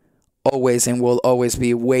are always and will always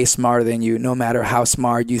be way smarter than you, no matter how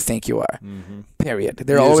smart you think you are. Period.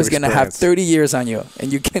 They're always going to have 30 years on you,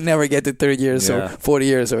 and you can never get to 30 years or 40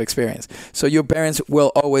 years of experience. So your parents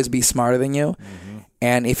will always be smarter than you.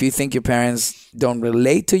 And if you think your parents don't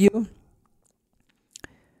relate to you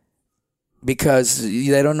because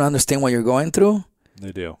they don't understand what you're going through,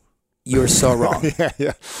 they do. You're so wrong.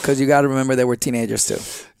 Yeah. Because you got to remember they were teenagers too.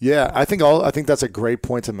 Yeah, I think that's a great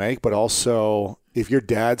point to make. But also, if your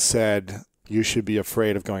dad said you should be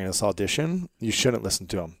afraid of going to this audition, you shouldn't listen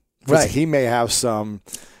to him. Because he may have some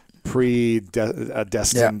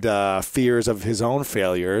predestined fears of his own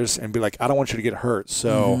failures and be like, I don't want you to get hurt,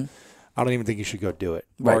 so I don't even think you should go do it.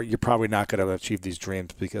 Right. Or you're probably not going to achieve these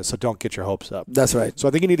dreams, so don't get your hopes up. That's right. So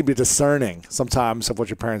I think you need to be discerning sometimes of what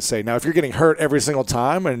your parents say. Now, if you're getting hurt every single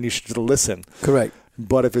time, and you should listen. Correct.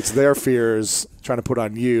 But if it's their fears trying to put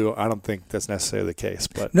on you, I don't think that's necessarily the case.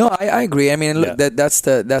 But no, I agree. I mean, look, that's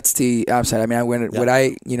the upside. I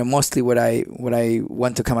mean, mostly what I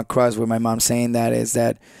want to come across with my mom saying that is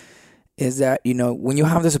that when you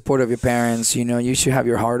have the support of your parents, you should have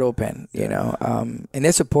your heart open. And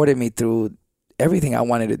they supported me through everything I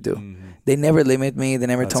wanted to do. They never limit me. They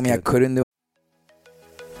never told me I couldn't do.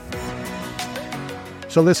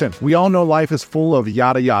 So listen, we all know life is full of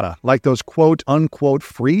yada yada, like those quote unquote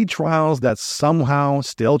free trials that somehow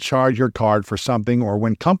still charge your card for something, or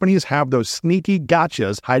when companies have those sneaky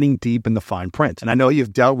gotchas hiding deep in the fine print. And I know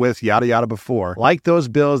you've dealt with yada yada before, like those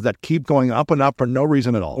bills that keep going up and up for no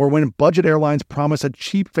reason at all, or when budget airlines promise a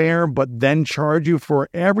cheap fare but then charge you for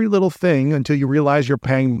every little thing until you realize you're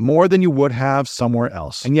paying more than you would have somewhere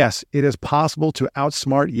else. And yes, it is possible to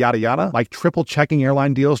outsmart yada yada, like triple checking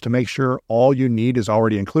airline deals to make sure all you need is already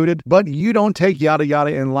included, but you don't take yada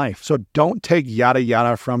yada in life. So don't take yada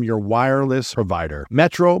yada from your wireless provider.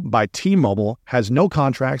 Metro by T-Mobile has no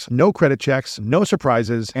contracts, no credit checks, no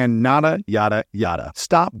surprises, and nada yada yada.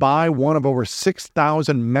 Stop by one of over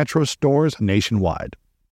 6,000 Metro stores nationwide.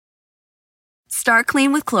 Start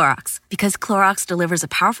clean with Clorox, because Clorox delivers a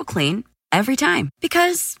powerful clean every time.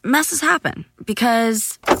 Because messes happen.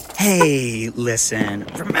 Because... Hey, listen,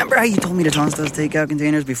 remember how you told me to toss those takeout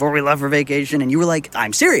containers before we left for vacation? And you were like,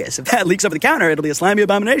 I'm serious. If that leaks over the counter, it'll be a slimy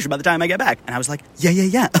abomination by the time I get back. And I was like,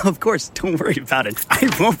 yeah, of course. Don't worry about it.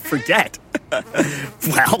 I won't forget.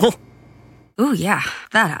 Well... Ooh, yeah,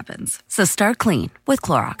 that happens. So start clean with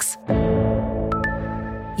Clorox.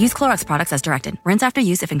 Use Clorox products as directed. Rinse after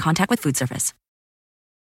use if in contact with food surface.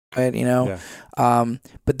 Right,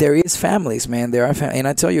 but there is families, man. There are and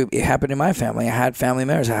I tell you, it happened in my family. I had family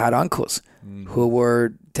members. I had uncles who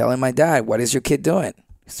were telling my dad, "What is your kid doing?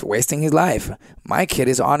 He's wasting his life. My kid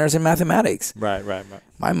is honors in mathematics." Right.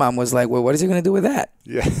 My mom was like, "Well, what is he going to do with that?"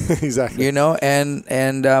 Yeah, exactly.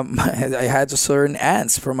 And I had certain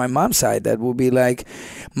aunts from my mom's side that would be like,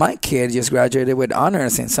 "My kid just graduated with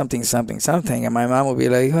honors in something," and my mom would be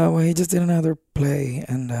like, "Oh, well, he just did another play,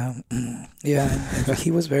 and and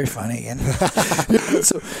he was very funny." And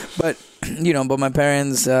but my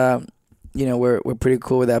parents, were pretty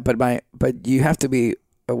cool with that. But you have to be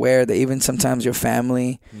aware that even sometimes your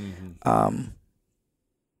family,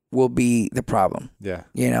 will be the problem. Yeah.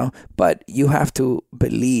 But you have to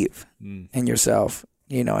believe in yourself,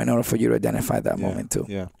 in order for you to identify that moment too.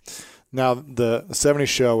 Yeah. Now, the 70s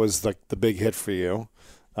show was like the big hit for you,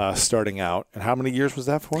 starting out. And how many years was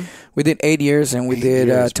that for? We did 8 years, and we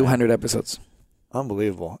did 200 episodes.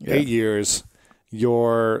 Unbelievable. Yeah. 8 years.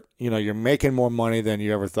 You're making more money than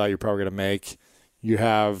you ever thought you were probably going to make. You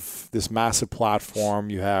have this massive platform.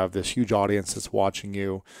 You have this huge audience that's watching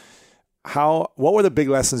you. What were the big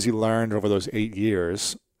lessons you learned over those 8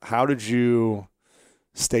 years? How did you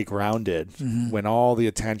stay grounded when all the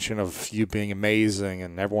attention of you being amazing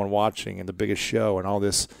and everyone watching and the biggest show and all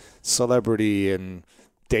this celebrity and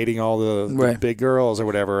dating all the big girls or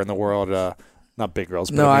whatever in the world? Not big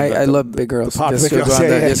girls. But no, I love big girls. Just go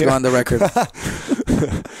on the record.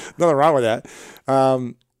 Nothing wrong with that.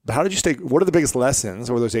 But how did you stay? What are the biggest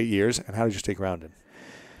lessons over those 8 years, and how did you stay grounded?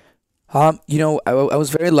 I was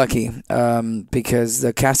very lucky because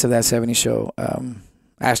the cast of that 70s show,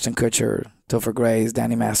 Ashton Kutcher, Topher Grace,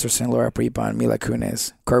 Danny Masterson, Laura Prepon, Mila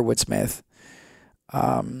Kunis, Kurtwood Smith,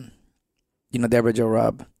 Deborah Jo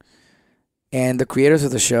Rupp, and the creators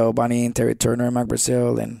of the show, Bonnie and Terry Turner and Mark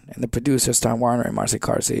Brazil, and the producers, Tom Warner and Marcy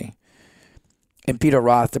Carsey, and Peter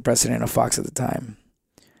Roth, the president of Fox at the time.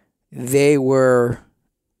 They were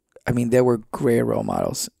great role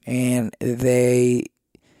models, and they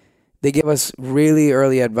gave us really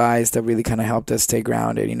early advice that really kind of helped us stay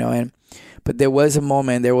grounded, but there was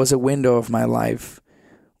a window of my life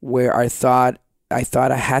where I thought I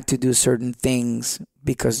thought I had to do certain things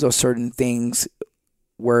because those certain things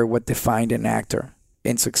were what defined an actor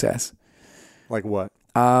in success. Like what?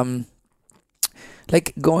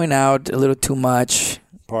 Like going out a little too much,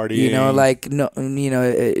 partying. You know, like no, you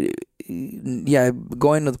know, yeah,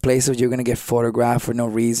 going to the places you're gonna get photographed for no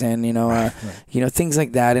reason. You know, Right. you know, things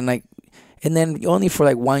like that, and then only for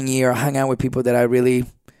like 1 year, I hung out with people that I really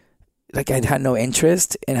like. I had no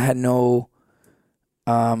interest and had no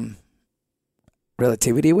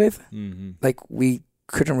relativity with. Mm-hmm. Like we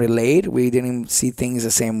couldn't relate. We didn't see things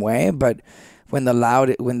the same way, but when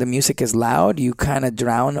the music is loud, you kind of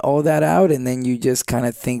drown all that out, and then you just kind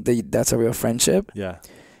of think that that's a real friendship. Yeah.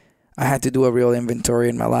 I had to do a real inventory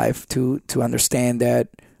in my life to understand that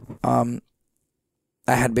I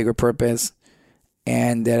had bigger purpose,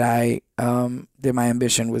 and that that my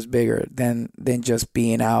ambition was bigger than just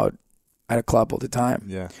being out at a club all the time.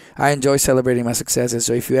 Yeah. I enjoy celebrating my successes.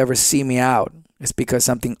 So if you ever see me out, it's because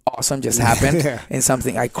something awesome just happened and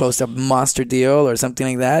something I closed a monster deal or something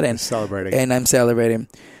like that, and I'm celebrating.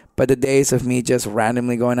 But the days of me just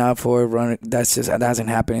randomly going out for a run, that hasn't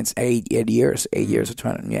happened. It's 8 years, 8 years or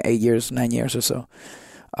 20, 8 years, 9 years or so.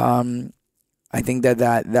 I think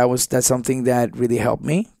that's something that really helped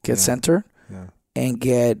me get centered and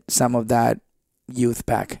get some of that youth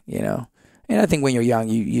back, you know. And I think when you're young,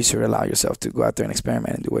 you should allow yourself to go out there and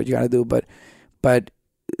experiment and do what you got to do. But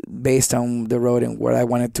based on the road and what I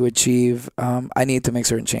wanted to achieve, I needed to make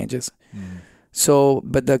certain changes. So,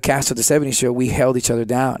 but the cast of the 70s show, we held each other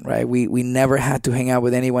down, right? We never had to hang out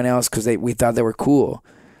with anyone else because we thought they were cool.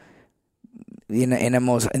 In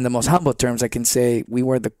the most humble terms, I can say we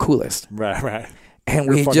were the coolest. Right. And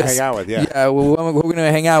we just to hang out with, we're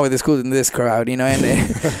gonna hang out with this crowd, you know.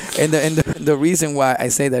 And the reason why I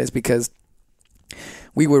say that is because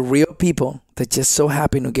we were real people that just so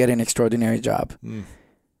happened to get an extraordinary job.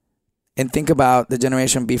 And think about the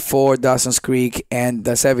generation before Dawson's Creek and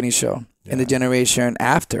the 70s show, and the generation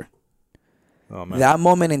after. Oh, man. That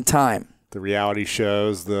moment in time. The reality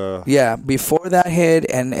shows, before that hit,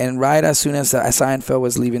 and right as soon as Seinfeld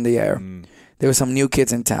was leaving the air, there were some new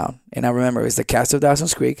kids in town. And I remember it was the cast of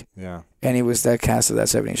Dawson's Creek, and it was the cast of that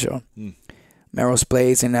 70s show. Melrose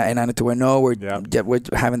Place and Anna Tuerno were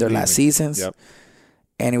having their last seasons. Yep.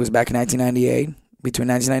 And it was back in 1998, between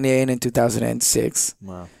 1998 and 2006.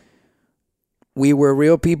 Wow. We were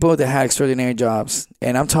real people that had extraordinary jobs.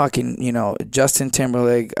 And I'm talking, you know, Justin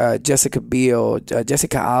Timberlake, Jessica Biel,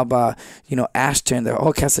 Jessica Alba, you know, Ashton, the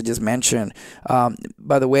whole cast I just mentioned.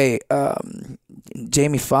 By the way,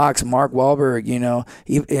 Jamie Foxx, Mark Wahlberg, you know,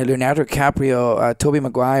 Leonardo DiCaprio, Tobey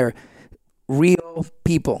Maguire, real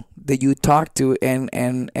people that you talk to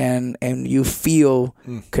and you feel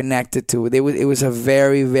connected to. It was a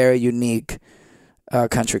very, very unique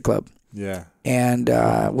country club. Yeah. And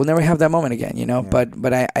we'll never have that moment again, you know. Yeah.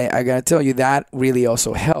 But I gotta tell you, that really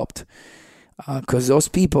also helped, because those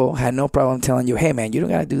people had no problem telling you, hey man, you don't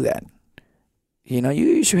gotta do that. You know,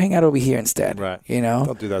 you should hang out over here instead. Right. You know,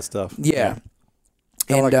 don't do that stuff. Yeah.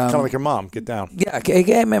 Kind of like your mom. Get down. Yeah,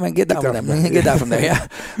 okay, man, get down from there. Get down from there.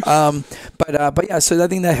 Yeah. But yeah, so I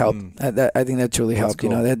think that helped. I think that truly helped.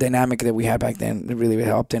 Cool. You know, the dynamic that we had back then really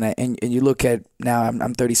helped. And you look at now,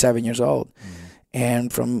 I'm 37 years old.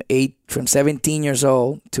 And from 17 years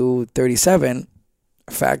old to 37,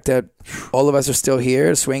 the fact that all of us are still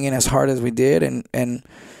here, swinging as hard as we did,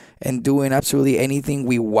 and doing absolutely anything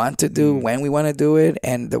we want to do when we want to do it,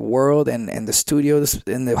 and the world and the studios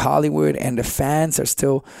and the Hollywood and the fans are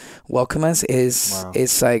still welcome us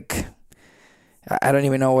it's like, I don't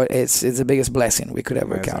even know what it's the biggest blessing we could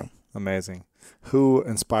ever count. Amazing. Who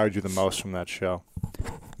inspired you the most from that show?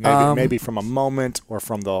 Maybe from a moment, or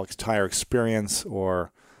from the entire experience,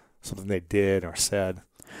 or something they did or said.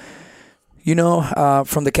 You know,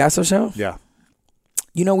 from the cast of show? Yeah.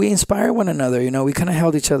 You know, we inspire one another. You know, we kind of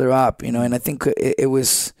held each other up, you know, and I think it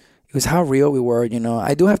was how real we were, you know.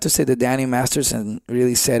 I do have to say that Danny Masterson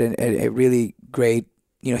really said a really great,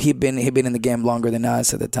 you know, he'd been in the game longer than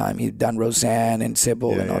us at the time. He'd done Roseanne and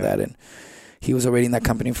Sybil and all that, and he was already in that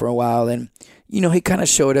company for a while. And, you know, he kind of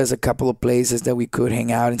showed us a couple of places that we could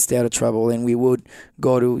hang out and stay out of trouble. And we would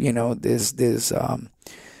go to, you know,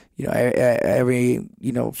 you know, every,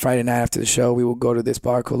 you know, Friday night after the show, we would go to this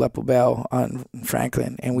bar called La Poubelle on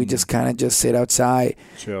Franklin. And we just kind of just sit outside,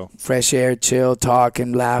 chill, fresh air, chill, talk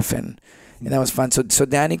and laugh. And that was fun. So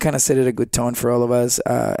Danny kind of set it a good tone for all of us,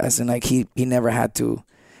 as in like he never had to,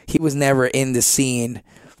 he was never in the scene.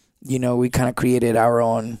 You know, we kind of created our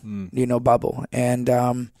own, you know, bubble. And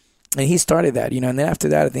he started that, you know, and then after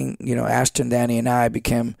that, I think, you know, Ashton, Danny, and I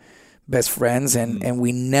became best friends, and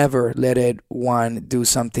we never let one do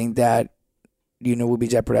something that would be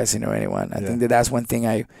jeopardizing or anyone. I think that's one thing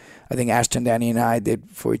I think Ashton, Danny, and I did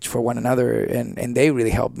for one another, and they really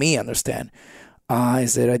helped me understand,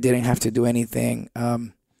 is that I didn't have to do anything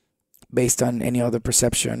based on any other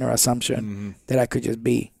perception or assumption, that I could just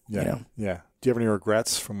be, Yeah. Do you have any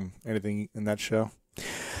regrets from anything in that show?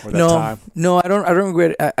 Or that No, time? no, I don't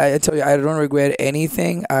regret. I tell you, I don't regret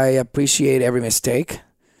anything. I appreciate every mistake.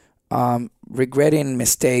 Regretting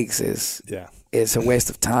mistakes is a waste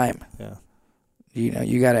of time. Yeah.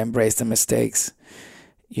 You got to embrace the mistakes.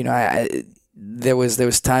 There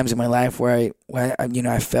was times in my life where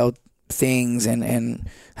I felt things and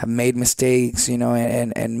have made mistakes,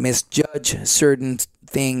 and misjudge certain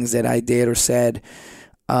things that I did or said,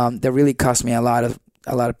 that really cost me a lot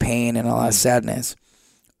of pain and a lot of sadness.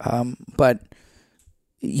 But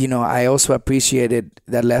I also appreciated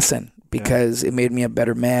that lesson because it made me a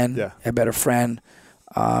better man, a better friend,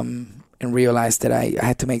 and realized that I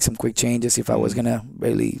had to make some quick changes if I was going to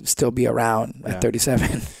really still be around at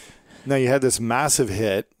 37. Now, you had this massive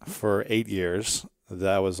hit for 8 years.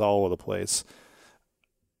 That was all over the place.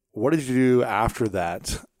 What did you do after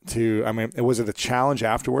that was it a challenge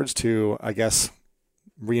afterwards to, I guess,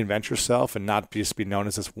 reinvent yourself and not just be known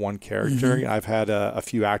as this one character? Mm-hmm. I've had a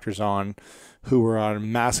few actors on who were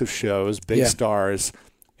on massive shows, big stars,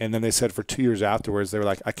 and then they said for 2 years afterwards, they were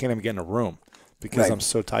like, I can't even get in a room because I'm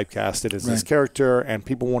so typecasted as this character, and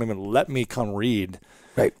people won't even let me come read.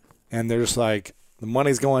 Right. And they're just like, the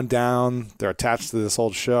money's going down. They're attached to this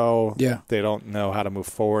old show. Yeah. They don't know how to move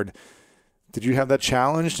forward. Did you have that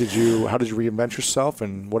challenge? How did you reinvent yourself,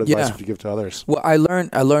 and what advice would you give to others? Well, I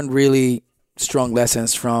learned really strong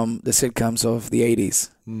lessons from the sitcoms of the 80s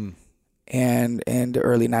and the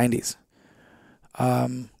early 90s.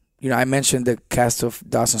 I mentioned the cast of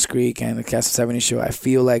Dawson's Creek and the cast of 70s Show. I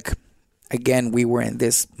feel like, again, we were in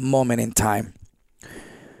this moment in time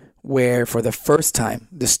where for the first time,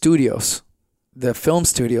 the film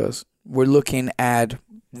studios were looking at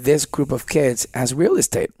this group of kids as real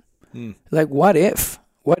estate. Like, what if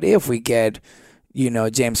we get,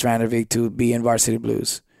 James Vanderbeek to be in Varsity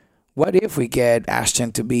Blues? What if we get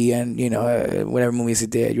Ashton to be in, whatever movies he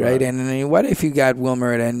did, right? And what if you got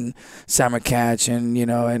Wilmer and Summer Catch and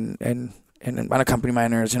Unaccompanied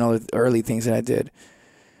Minors and all the early things that I did?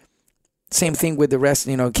 Same thing with the rest,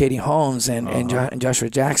 Katie Holmes and Joshua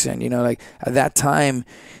Jackson. Like at that time,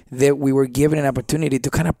 that we were given an opportunity to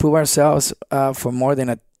kind of prove ourselves for more than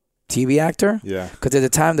a TV actor. Yeah. Because at the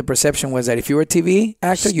time, the perception was that if you were a TV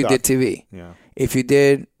actor, you did TV. Yeah. If you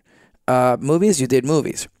did movies, you did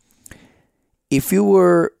movies. If you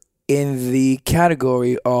were in the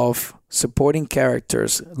category of supporting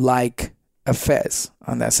characters like a Fez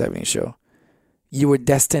on that 70s Show, you were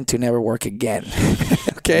destined to never work again.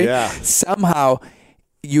 Okay? Yeah. Somehow,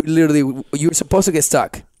 you're supposed to get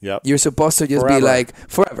stuck. Yep. You're supposed to just Forever. be like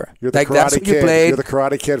forever. You're the like Karate that's what Kid. you played. You're the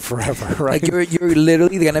Karate Kid forever, right? Like you're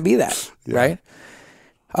literally gonna be that, right?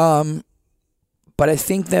 But I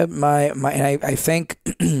think that I thank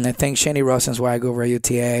Shani Rosenzweig over at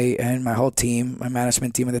UTA and my whole team, my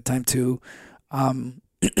management team at the time too.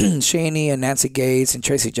 Shani and Nancy Gates and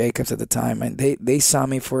Tracy Jacobs at the time, and they saw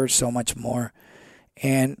me for so much more.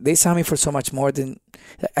 And they saw me for so much more than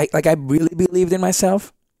I really believed in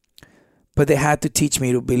myself, but they had to teach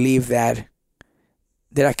me to believe that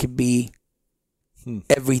I could be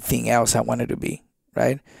everything else I wanted to be,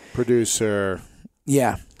 right? Producer,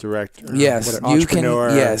 director, yes, whatever,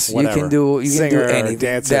 entrepreneur, you can do singer, anything,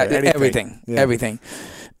 dancer, anything. Everything.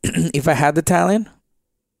 If I had the talent,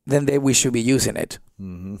 then we should be using it.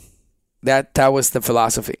 Mm-hmm. That was the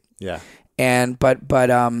philosophy. Yeah. And but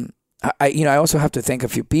I also have to thank a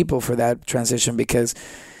few people for that transition because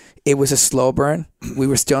it was a slow burn. We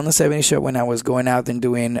were still on the 70s Show when I was going out and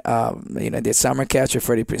doing, did Summer Catch with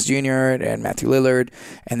Freddie Prinze Jr. and Matthew Lillard.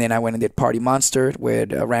 And then I went and did Party Monster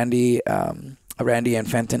with Randy and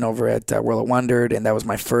Fenton over at World of Wonder. And that was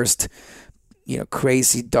my first,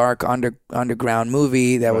 crazy, dark, underground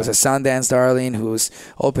movie. That was a Sundance darling who's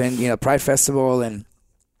opened, Pride Festival and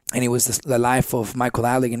it was the life of Michael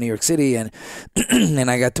Alec in New York City, and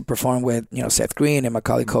and I got to perform with Seth Green and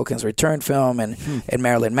Macaulay Culkin's return film, and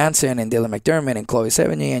Marilyn Manson and Dylan McDermott and Chloe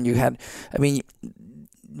Sevigny, and you had,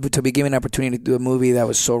 to be given an opportunity to do a movie that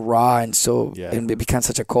was so raw and and it became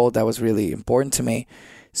such a cult, that was really important to me.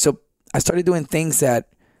 So I started doing things that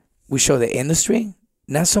we show the industry.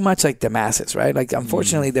 Not so much like the masses, right? Like,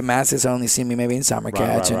 unfortunately, the masses only see me maybe in Summer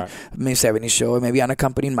Catch and maybe 70s Show, or maybe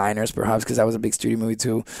Unaccompanied Minors, perhaps, because that was a big studio movie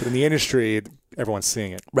too. But in the industry, everyone's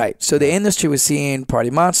seeing it. Right. So the industry was seeing Party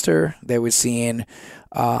Monster. They were seeing,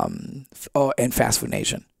 and Fast Food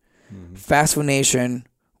Nation. Mm-hmm. Fast Food Nation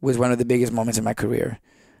was one of the biggest moments in my career.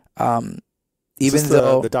 Even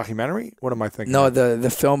though the documentary, what am I thinking? No, the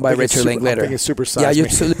film by Richard Linklater. I'm thinking Super Size Me. Yeah, you're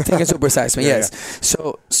thinking Super Size Me. Yes.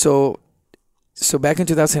 Yeah. So back in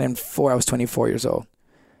 2004, I was 24 years old.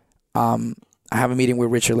 I have a meeting with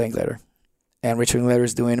Richard Linklater, and Richard Linklater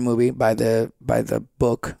is doing a movie by the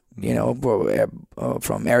book,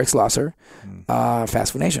 from Eric Schlosser,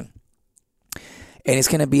 Fast Food Nation, and it's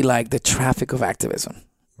gonna be like the traffic of activism.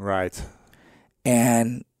 Right.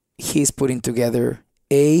 And he's putting together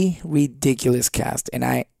a ridiculous cast, and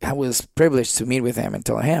I was privileged to meet with him and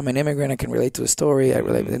tell him, hey, I'm an immigrant, I can relate to the story, I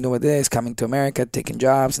relate to what this, coming to America, taking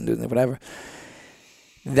jobs and doing whatever.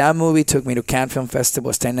 That movie took me to Cannes Film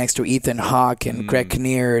Festival, standing next to Ethan Hawke and Greg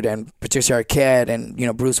Kinnear and Patricia Arquette and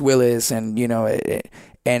Bruce Willis and be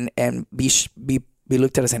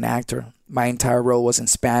looked at as an actor. My entire role was in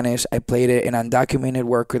Spanish. I played an undocumented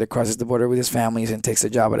worker that crosses the border with his families and takes a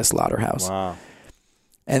job at a slaughterhouse. Wow.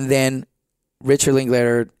 And then Richard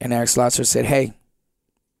Linklater and Eric Schlosser said, hey,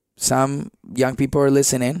 some young people are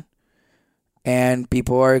listening and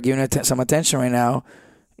people are giving some attention right now.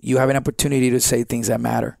 You have an opportunity to say things that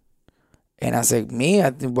matter. And I was like, me?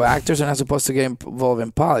 Well, actors are not supposed to get involved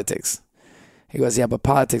in politics. He goes, yeah, but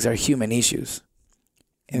politics are human issues.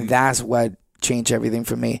 And that's what changed everything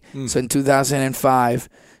for me. So in 2005,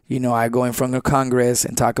 I go in front of Congress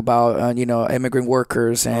and talk about, immigrant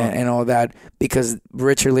workers and all that, because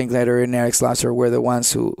Richard Linklater and Eric Schlosser were the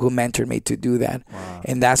ones who mentored me to do that. Wow.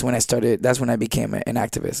 And that's when I became an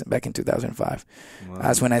activist back in 2005. Wow.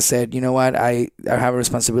 That's when I said, you know what, I have a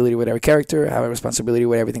responsibility with every character. I have a responsibility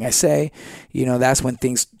with everything I say. That's when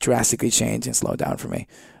things drastically change and slow down for me.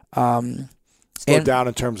 Slowed down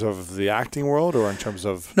in terms of the acting world, or in terms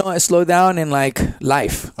of? No, I slowed down in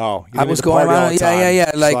life. Oh, I was going around. Yeah.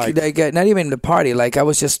 Like not even the party. Like I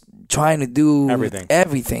was just trying to do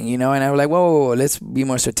everything, And I was like, whoa, let's be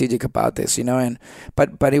more strategic about this, And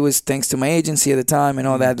but it was thanks to my agency at the time and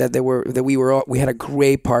all that we had a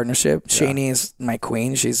great partnership. Yeah. Shani is my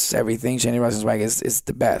queen. She's everything. Shani Rosenzweig is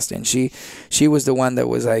the best, and she was the one that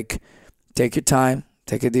was like, take your time,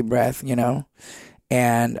 take a deep breath, and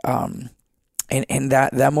And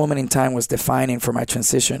that moment in time was defining for my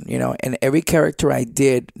transition, And every character I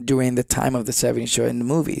did during the time of the 70s show in the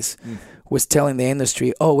movies was telling the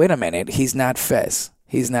industry, oh, wait a minute, he's not Fez.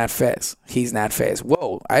 He's not Fez. He's not Fez.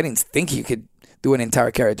 Whoa, I didn't think you could do an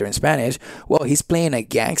entire character in Spanish. Well, he's playing a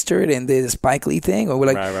gangster in the Spike Lee thing. Or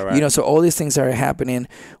right. So all these things are happening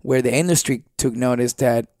where the industry took notice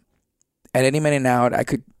that at any minute now, I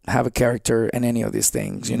could have a character in any of these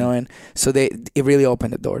things, And so it really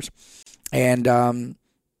opened the doors. And, I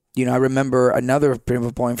remember another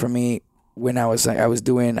pivotal point for me when I was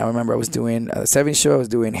doing a 70s show. I was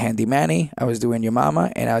doing Handy Manny. I was doing Your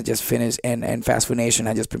Mama. And I just finished, and Fast Food Nation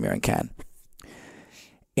had just premiered in Cannes.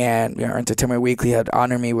 And, Entertainment Weekly had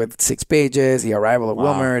honored me with 6 pages, the arrival of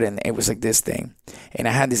Wilmer, and it was like this thing. And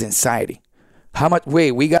I had this anxiety.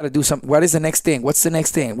 We got to do something. What is the next thing? What's the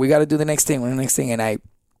next thing? We got to do the next thing. What's the next thing? And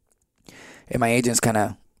my agents kind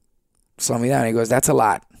of slowed me down. He goes, that's a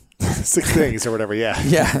lot. 6 things or whatever, yeah.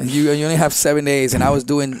 Yeah, you only have 7 days, and I was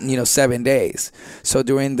doing, 7 days. So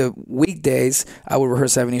during the weekdays, I would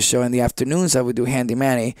rehearse 70s show. In the afternoons, I would do Handy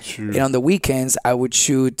Manny. Sure. And on the weekends, I would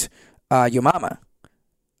shoot Your Mama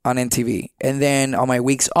on MTV. And then on my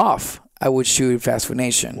weeks off, I would shoot Fast Food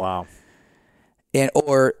Nation. Wow. And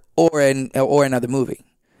or another movie.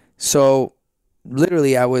 So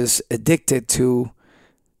literally, I was addicted to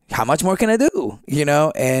how much more can I do,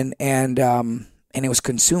 and it was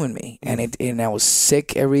consuming me, and I was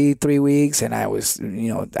sick every 3 weeks, and I was,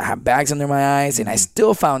 I had bags under my eyes, and I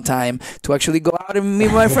still found time to actually go out and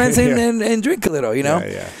meet my friends and drink a little,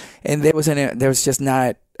 Yeah. And I wasn't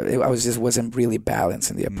really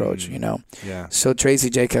balanced in the approach, Yeah. So Tracy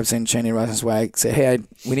Jacobs and Shani Rosenzweig said, hey,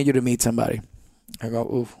 we need you to meet somebody. I go,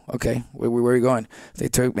 ooh, okay, where are you going? They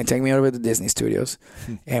take me over to Disney Studios,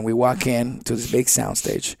 and we walk in to this big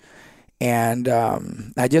soundstage. And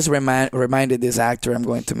I just reminded this actor I'm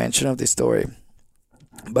going to mention of this story.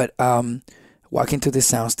 But walk into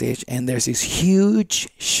this soundstage, and there's this huge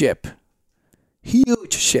ship.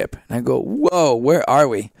 And I go, whoa, where are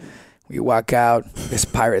we? We walk out. There's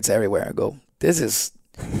pirates everywhere. I go,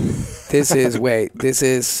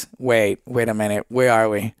 wait a minute. Where are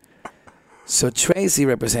we? So Tracy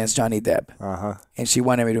represents Johnny Depp. Uh-huh. And she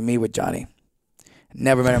wanted me to meet with Johnny.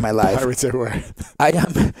 Never met in my life. Pirates everywhere. I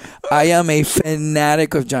am a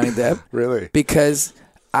fanatic of Johnny Depp. Really? Because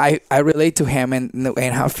I relate to him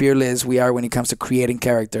and how fearless we are when it comes to creating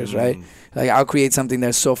characters, right? Like I'll create something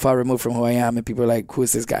that's so far removed from who I am, and people are like,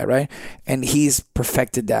 "Who's this guy?" Right? And he's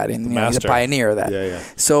perfected that, and he's a pioneer of that. Yeah.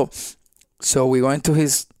 So we go into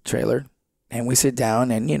his trailer, And we sit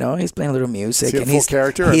down, and he's playing a little music, and he's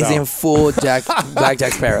character. He's in full Black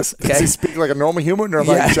Jack Sparrow. Okay? Does he speak like a normal human or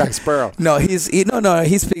like Jack Sparrow? No, he's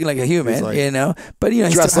speaking like a human. But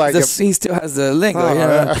he still has the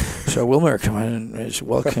lingo. So Wilmer, come on,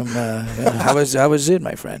 welcome. How was it,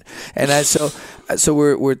 my friend? And so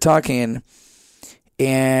we're talking,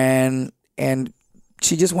 and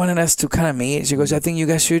she just wanted us to kind of meet. She goes, I think you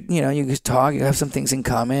guys should, you guys talk. You have some things in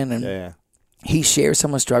common, and. He shared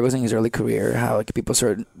some of the struggles in his early career, how people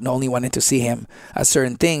only wanted to see him as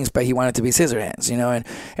certain things, but he wanted to be Scissorhands,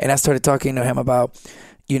 and I started talking to him about,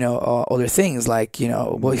 other things like,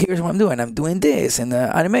 well, here's what I'm doing. I'm doing this and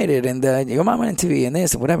the animated and the Your Mama on TV and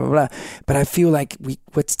this and whatever, blah. But I feel like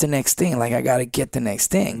what's the next thing? Like I got to get the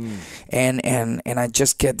next thing. And I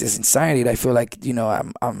just get this anxiety that I feel like, I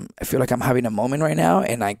feel like I'm having a moment right now,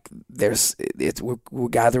 and like we're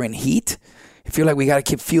gathering heat. I feel like we got to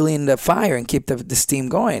keep fueling the fire and keep the steam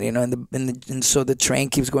going, and so the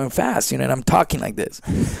train keeps going fast, and I'm talking like this.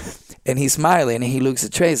 And he's smiling, and he looks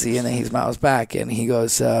at Tracy, and then he smiles back, and he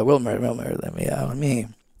goes, Wilmer, let me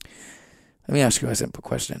ask you a simple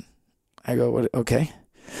question. I go, what? Okay.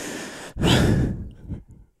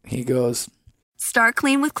 He goes, Start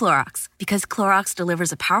clean with Clorox, because Clorox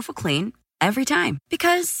delivers a powerful clean every time.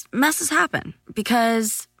 Because messes happen.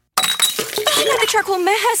 Because... I got the charcoal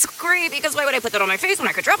mask. Great, because why would I put that on my face when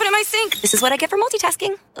I could drop it in my sink? This is what I get for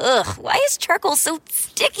multitasking. Ugh, why is charcoal so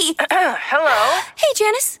sticky? Hello? Hey,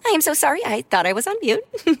 Janice. I am so sorry. I thought I was on mute.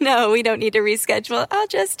 No, we don't need to reschedule. I'll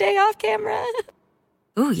just stay off camera.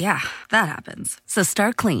 Ooh, yeah, that happens. So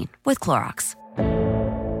start clean with Clorox.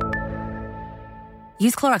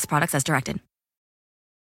 Use Clorox products as directed.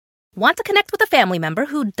 Want to connect with a family member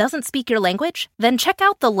who doesn't speak your language? Then check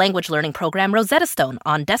out the language learning program Rosetta Stone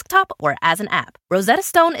on desktop or as an app. Rosetta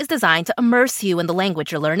Stone is designed to immerse you in the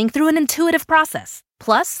language you're learning through an intuitive process.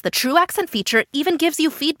 Plus, the True Accent feature even gives you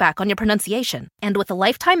feedback on your pronunciation. And with a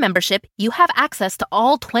lifetime membership, you have access to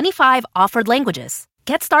all 25 offered languages.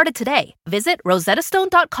 Get started today. Visit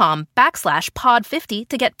rosettastone.com/pod50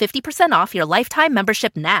 to get 50% off your lifetime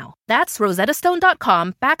membership now. That's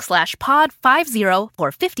rosettastone.com/pod50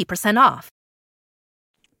 for 50% off.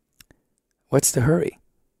 What's the hurry?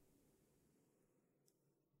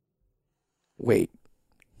 Wait.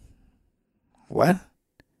 What?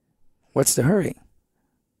 What's the hurry?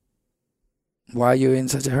 Why are you in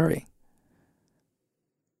such a hurry?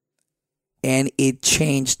 And it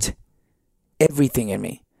changed everything in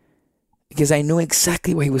me, because I knew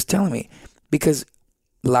exactly what he was telling me. Because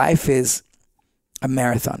life is a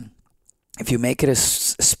marathon. If you make it a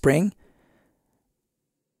spring,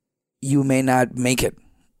 you may not make it.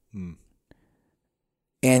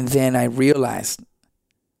 And then I realized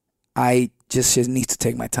I just need to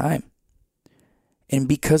take my time. And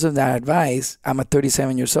because of that advice, I'm a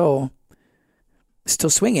 37 years old,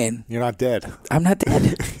 still swinging. You're not dead. I'm not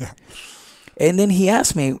dead. And then he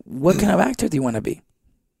asked me, what kind of actor do you want to be?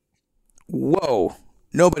 Whoa.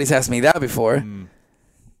 Nobody's asked me that before.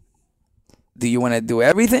 Do you want to do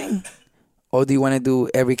everything? Or do you want to do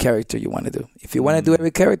every character you want to do? If you want to do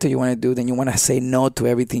every character you want to do, then you want to say no to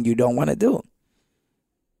everything you don't want to do.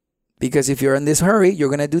 Because if you're in this hurry, you're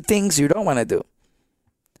going to do things you don't want to do.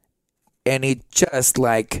 And it just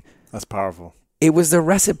like... That's powerful. It was the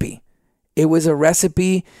recipe. It was a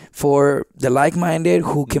recipe for the like-minded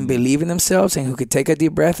who can believe in themselves and who could take a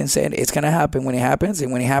deep breath and say, it's going to happen when it happens.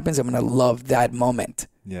 And when it happens, I'm going to love that moment.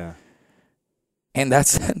 Yeah. And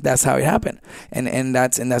that's how it happened. And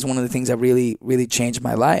that's one of the things that really, really changed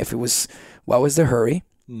my life. It was, what was the hurry?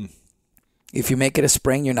 If you make it a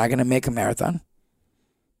spring, you're not going to make a marathon.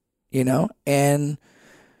 And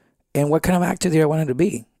what kind of actor do I want to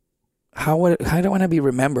be? How do I want to be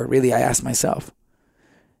remembered? Really, I asked myself.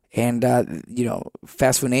 And,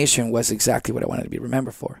 Fast Food Nation was exactly what I wanted to be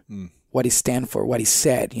remembered for. What he stand for, what he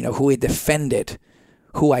said, who he defended,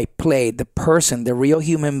 who I played, the person, the real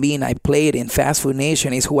human being I played in Fast Food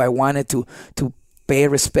Nation is who I wanted to pay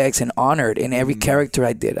respects and honored in every character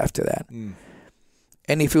I did after that.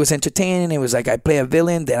 And if it was entertaining, it was like I play a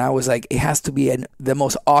villain, then I was like, it has to be the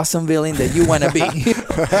most awesome villain that you want to be.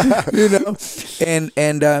 And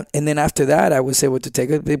then after that, I was able to take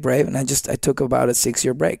a big break, and I took about a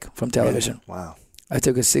 6-year break from television. Wow. I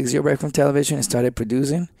took a 6-year break from television and started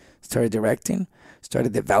producing, started directing,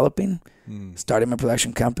 started developing, started my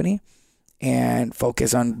production company, and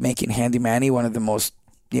focused on making Handy Manny one of the most,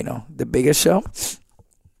 the biggest show.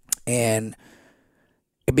 And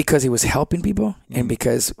because he was helping people and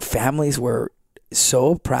because families were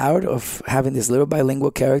so proud of having this little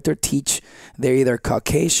bilingual character teach. They're either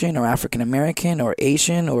Caucasian or African American or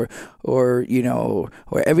Asian or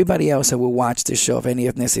everybody else that will watch this show of any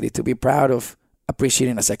ethnicity, to be proud of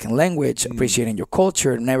appreciating a second language, appreciating your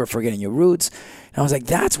culture, never forgetting your roots. And I was like,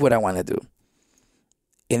 that's what I want to do.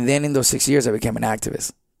 And then in those 6 years, I became an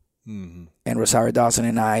activist. Mm-hmm. And Rosario Dawson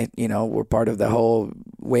and I, were part of the whole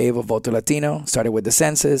wave of Voto Latino. Started with the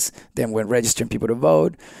census, then went registering people to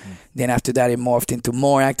vote. Mm. Then after that, it morphed into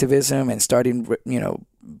more activism and starting,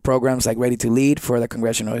 programs like Ready to Lead for the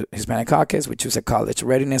Congressional Hispanic Caucus, which was a college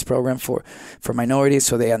readiness program for minorities,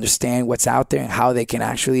 so they understand what's out there and how they can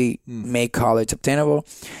actually make college obtainable.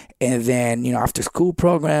 And then, after school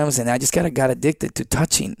programs, and I just got addicted to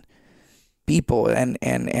touching people and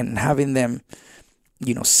having them,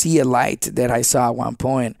 see a light that I saw at one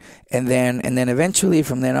point. And then eventually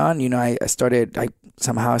from then on, I started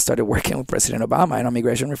working with President Obama on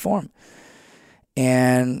immigration reform.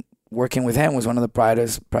 And working with him was one of the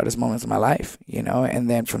proudest moments of my life, And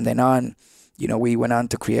then from then on, we went on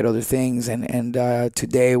to create other things. And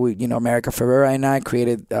today, America Ferrera and I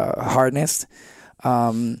created Harness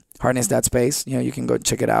that space. You can go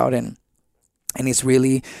check it out. And it's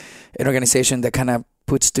really an organization that kind of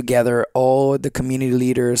puts together all the community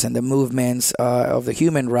leaders and the movements of the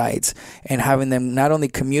human rights, and having them not only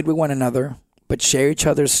commute with one another, but share each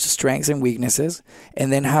other's strengths and weaknesses,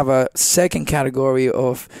 and then have a second category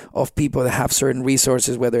of people that have certain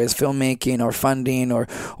resources, whether it's filmmaking or funding or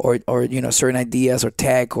certain ideas or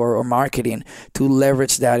tech or marketing, to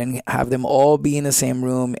leverage that and have them all be in the same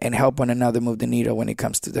room and help one another move the needle when it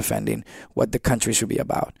comes to defending what the country should be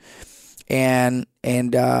about. And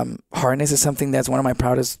Harness is something that's one of my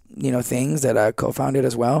proudest, things that I co-founded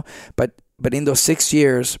as well. But in those 6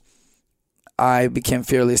 years, I became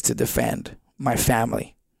fearless to defend my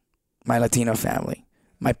family, my Latino family,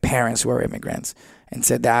 my parents who are immigrants, and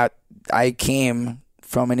said that I came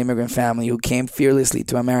from an immigrant family who came fearlessly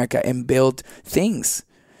to America and built things.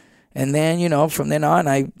 And then, from then on,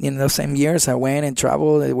 in those same years, I went and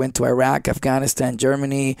traveled. I went to Iraq, Afghanistan,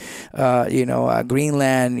 Germany,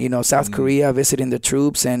 Greenland, South Korea, visiting the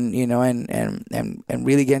troops and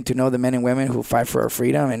really getting to know the men and women who fight for our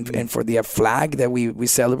freedom and for the flag that we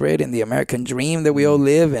celebrate and the American dream that we all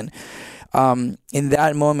live. And in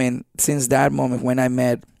that moment, since that moment when I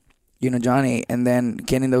met, Johnny, and then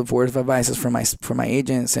getting the words of advice from my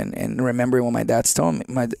agents and remembering what my dad's told me,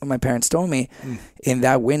 my parents told me, in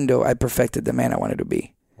that window, I perfected the man I wanted to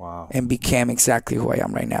be. Wow. And became exactly who I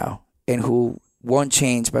am right now, and who won't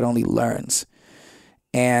change but only learns.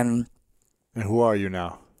 And who are you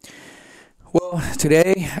now? Well,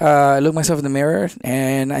 today I look myself in the mirror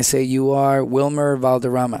and I say, you are Wilmer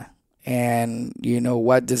Valderrama. And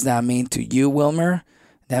what does that mean to you, Wilmer?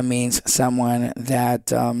 That means someone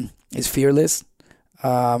that is fearless,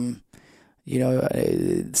 someone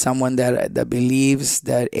that believes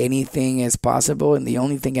that anything is possible, and the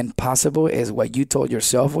only thing impossible is what you told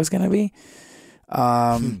yourself was going to be.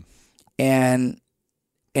 And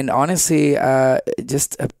honestly,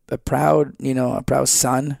 just a proud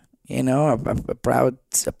son, proud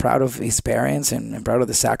of his parents and proud of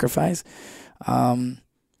the sacrifice.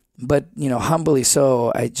 But humbly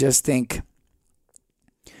so, I just think,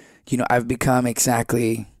 I've become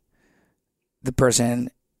exactly the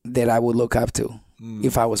person that I would look up to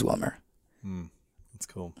if I was Wilmer. That's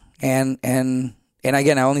cool. And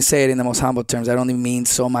again, I only say it in the most humble terms. That only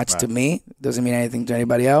means so much to me. It doesn't mean anything to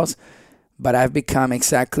anybody else. But I've become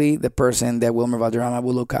exactly the person that Wilmer Valderrama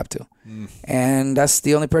will look up to. And that's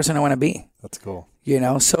the only person I want to be. That's cool.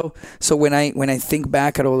 So when I think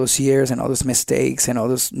back at all those years and all those mistakes and all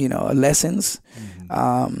those lessons,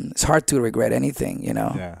 it's hard to regret anything,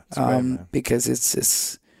 Yeah, it's great, man. because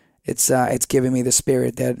it's giving me the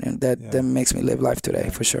spirit that makes me live life today,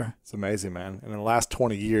 for sure. It's amazing, man. And in the last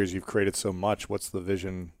 20 years, you've created so much. What's the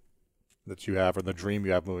vision that you have, or the dream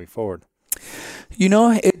you have moving forward?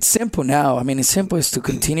 It's simple now. I mean, it's simple is to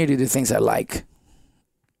continue to do things I like.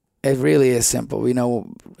 It really is simple.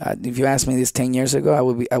 If you asked me this 10 years ago,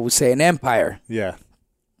 I would say an empire. Yeah.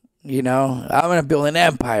 I'm going to build an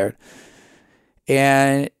empire.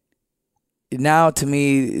 And now, to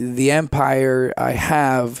me, the empire I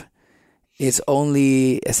have is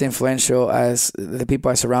only as influential as the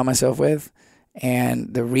people I surround myself with,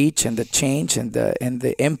 and the reach and the change and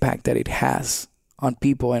the impact that it has on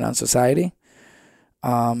people and on society.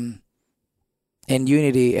 And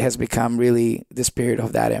unity has become really the spirit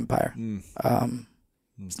of that empire.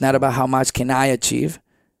 It's not about how much can I achieve,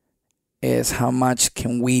 it's how much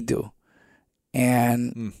can we do.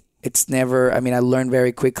 And it's never, I learned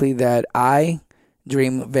very quickly that I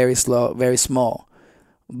dream very small,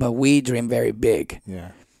 but we dream very big.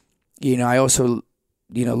 Yeah. I also,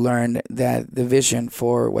 learned that the vision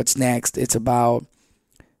for what's next, it's about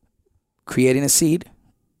creating a seed,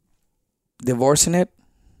 divorcing it,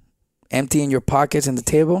 emptying your pockets and the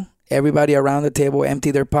table, everybody around the table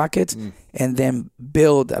empty their pockets, and then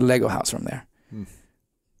build a Lego house from there.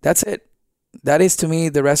 That's it. That is, to me,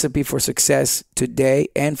 the recipe for success today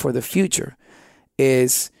and for the future,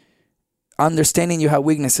 is understanding you have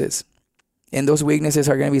weaknesses, and those weaknesses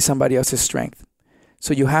are going to be somebody else's strength.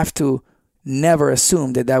 So you have to never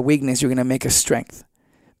assume that weakness you're going to make a strength,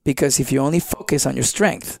 because if you only focus on your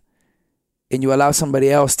strength and you allow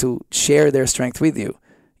somebody else to share their strength with you,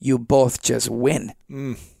 you both just win.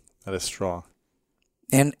 That is strong.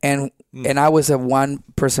 And I was a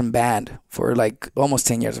one-person band for like almost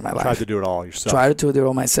 10 years of my life. Tried to do it all yourself. Tried to do it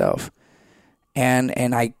all myself. And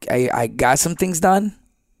I got some things done,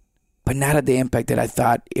 but not at the impact that I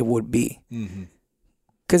thought it would be.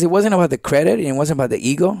 Because it wasn't about the credit, and it wasn't about the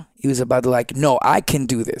ego. It was about no, I can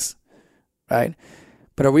do this, right?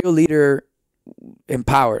 But a real leader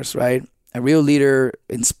empowers, right? A real leader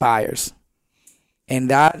inspires. And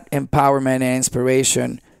that empowerment and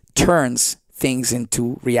inspiration turns things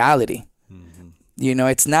into reality.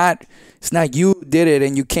 It's not you did it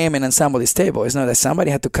and you came and assembled this table. It's not that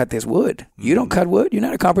somebody had to cut this wood. You don't cut wood. You're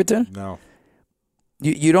not a carpenter. No.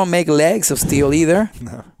 You don't make legs of steel either.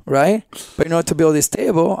 No. Right? But in order to build this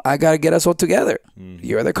table, I got to get us all together.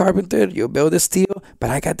 You're the carpenter. You build the steel, but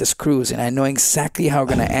I got the screws and I know exactly how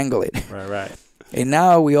we're going to angle it. Right. And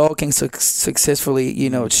now we all can successfully,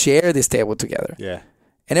 share this table together. Yeah.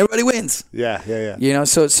 And everybody wins. Yeah.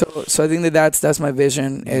 So I think that's my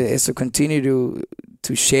vision, is to continue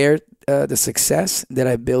to share the success that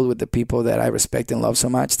I build with the people that I respect and love so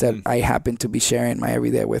much, that I happen to be sharing my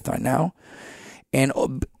everyday with right now, and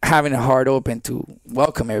having a heart open to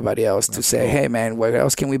welcome everybody else to say, hey man, what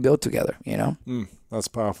else can we build together? That's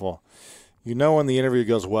powerful. When the interview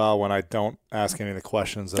goes well when I don't ask any of the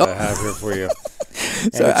questions that I have here for you.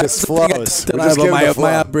 And so it just flows.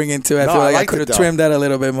 My upbringing too. I feel like I could have trimmed that a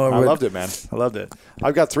little bit more. I loved it, man. I loved it.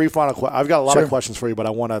 I've got I've got a lot of questions for you, but I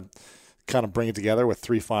want to kind of bring it together with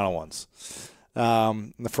 3 final ones.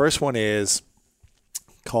 The first one is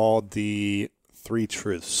called the 3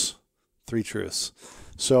 truths. 3 truths.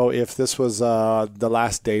 So if this was the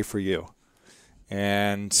last day for you,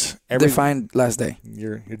 and define last day.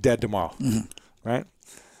 You're dead tomorrow, right?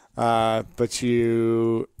 But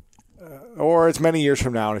you, or it's many years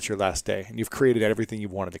from now, and it's your last day, and you've created everything you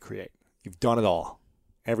wanted to create. You've done it all.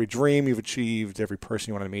 Every dream you've achieved, every person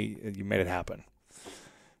you wanted to meet, you made it happen.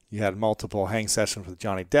 You had multiple hang sessions with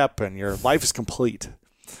Johnny Depp, and your life is complete.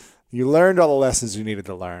 You learned all the lessons you needed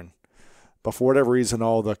to learn. But for whatever reason,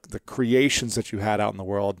 all the creations that you had out in the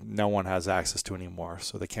world, no one has access to anymore.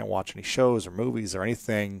 So they can't watch any shows or movies or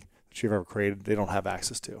anything that you've ever created. They don't have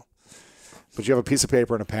access to. But you have a piece of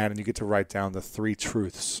paper and a pen, and you get to write down the 3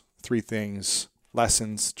 truths, 3 things,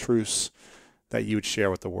 lessons, truths that you would share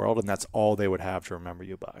with the world, and that's all they would have to remember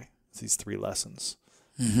you by. It's these 3 lessons.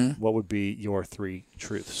 What would be your 3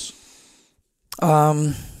 truths?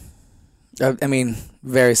 I mean,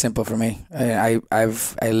 very simple for me. I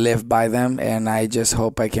live by them, and I just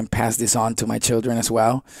hope I can pass this on to my children as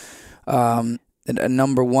well.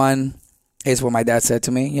 Number 1 is what my dad said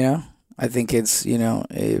to me. I think it's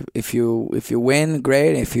if you win,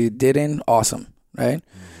 great. If you didn't, awesome, right?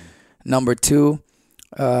 Number 2,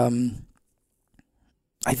 I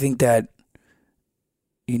think that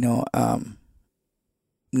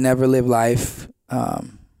never live life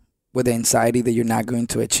with the anxiety that you're not going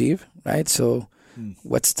to achieve, right? So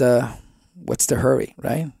what's the hurry,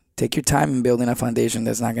 right? Take your time in building a foundation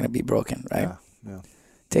that's not going to be broken, right? Yeah.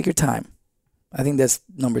 Take your time. I think that's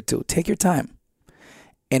number 2. Take your time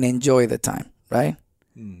and enjoy the time, right?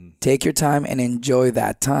 Take your time and enjoy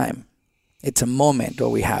that time. It's a moment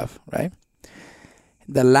what we have, right?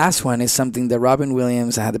 The last one is something that Robin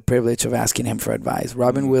Williams, I had the privilege of asking him for advice.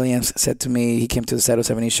 Robin Williams said to me, he came to the Seattle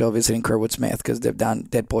 70 show visiting Kurtwood Smith because they've done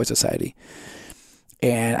Dead Poets Society.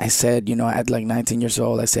 And I said, at like 19 years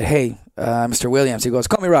old, I said, hey, Mr. Williams. He goes,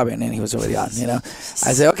 call me Robin. And he was already on, I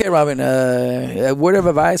said, okay, Robin, a word of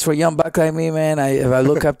advice for a young buck like me, man. If I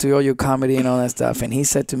look up to all your comedy and all that stuff. And he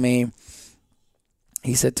said to me,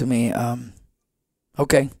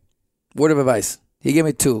 okay, word of advice. He gave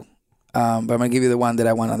me 2. But I'm going to give you the one that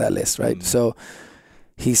I want on that list, right? So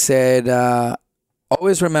he said,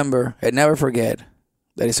 always remember and never forget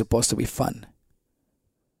that it's supposed to be fun.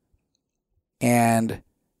 And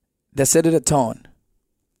that set a tone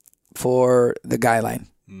for the guideline.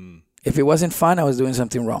 If it wasn't fun, I was doing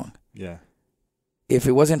something wrong. Yeah. If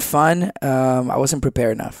it wasn't fun, I wasn't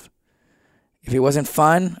prepared enough. If it wasn't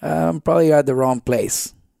fun, I'm probably at the wrong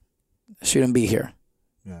place. I shouldn't be here.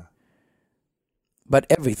 Yeah. But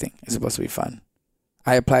everything is supposed to be fun.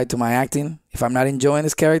 I apply it to my acting. If I'm not enjoying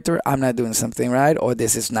this character, I'm not doing something right, or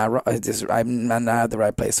this is not right. I'm not at the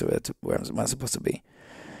right place where I'm supposed to be.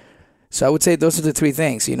 So I would say those are the three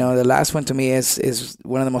things. You know, the last one to me is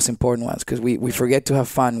one of the most important ones, because we forget to have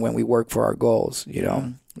fun when we work for our goals. You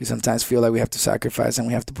know, we sometimes feel like we have to sacrifice and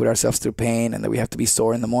we have to put ourselves through pain and that we have to be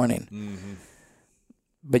sore in the morning. Mm-hmm.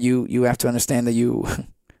 But you have to understand that you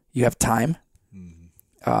have time.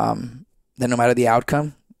 Mm-hmm. That no matter the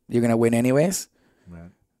outcome, you're gonna win anyways.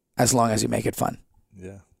 Right. As long as you make it fun.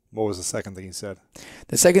 Yeah. What was the second thing you said?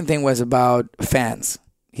 The second thing was about fans.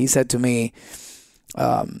 He said to me,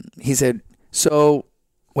 so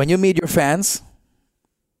when you meet your fans,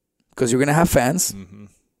 because you're going to have fans, mm-hmm.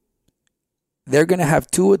 they're going to have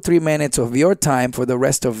 2 or 3 minutes of your time for the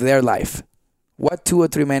rest of their life. What 2 or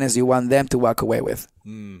 3 minutes do you want them to walk away with?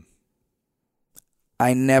 Mm.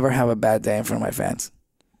 I never have a bad day in front of my fans.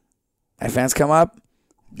 My fans come up,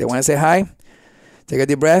 they want to say hi, take a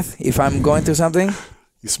deep breath. If I'm going through something,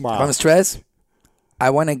 you smile. If I'm stressed,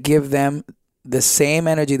 I want to give them the same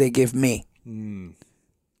energy they give me. Mm.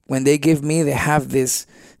 When they give me, they have this,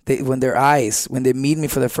 when they meet me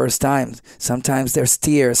for the first time, sometimes there's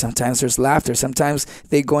tears, sometimes there's laughter, sometimes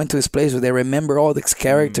they go into this place where they remember all these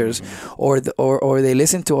characters, mm-hmm. or they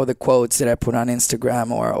listen to all the quotes that I put on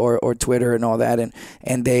Instagram or Twitter and all that,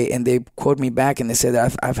 and they quote me back and they say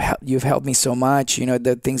that you've helped me so much. You know,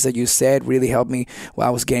 the things that you said really helped me while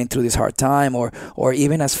I was getting through this hard time, or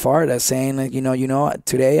even as far as saying, like, you know,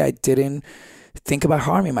 today I didn't think about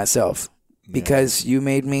harming myself because you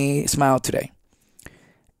made me smile today.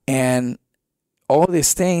 And all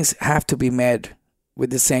these things have to be met with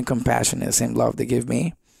the same compassion and the same love they give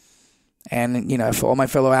me. And, you know, if all my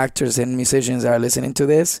fellow actors and musicians are listening to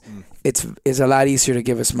this, it's a lot easier to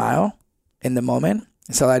give a smile in the moment.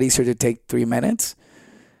 It's a lot easier to take 3 minutes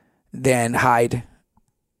than hide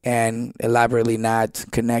and elaborately not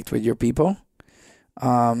connect with your people.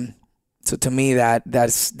 So to me,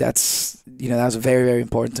 that's you know, that's very, very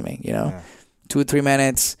important to me, you know. 2 or 3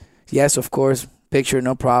 minutes, yes, of course. Picture,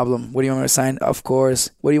 no problem. What do you want me to sign? Of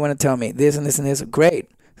course. What do you want to tell me? This and this and this. Great.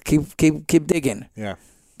 Keep digging. Yeah.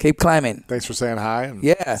 Keep climbing. Thanks for saying hi. And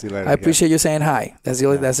yeah. See you later. I appreciate you saying hi. That's the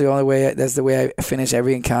only way. That's the way I finish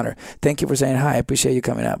every encounter. Thank you for saying hi. I appreciate you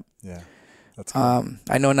coming up. Yeah. That's cool.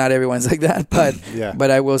 I know not everyone's like that, but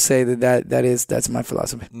but I will say that's my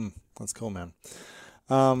philosophy. That's cool, man.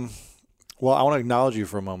 Well, I want to acknowledge you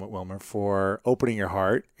for a moment, Wilmer, for opening your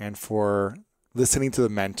heart and for listening to the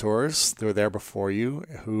mentors that were there before you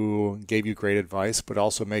who gave you great advice, but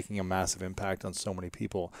also making a massive impact on so many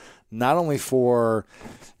people. Not only for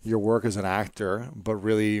your work as an actor, but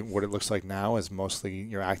really what it looks like now is mostly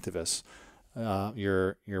your activists,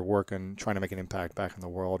 your work and trying to make an impact back in the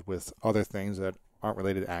world with other things that aren't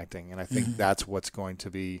related to acting. And I think that's what's going to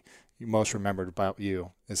be most remembered about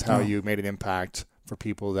you, is how you made an impact for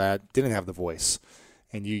people that didn't have the voice,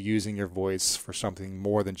 and you using your voice for something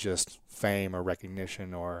more than just fame or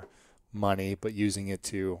recognition or money, but using it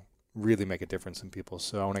to really make a difference in people.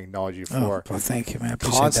 So I want to acknowledge you for thank you, man. I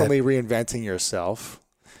constantly reinventing yourself,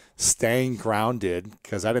 staying grounded,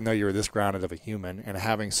 because I didn't know you were this grounded of a human, and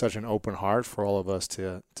having such an open heart for all of us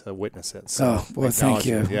to witness it. So thank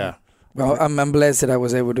you. Yeah. Well, I'm blessed that I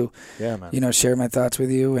was able to, man. You know, share my thoughts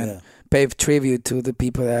with you and pay tribute to the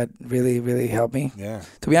people that really, really helped me. Yeah.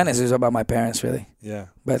 To be honest, it was about my parents, really. Yeah.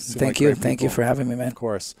 But thank you for having me, man. Of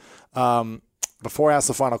course. Before I ask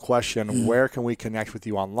the final question, where can we connect with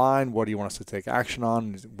you online? What do you want us to take action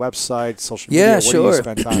on? Website, social media? What do you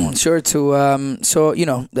spend time on? Sure. So you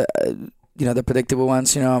know the predictable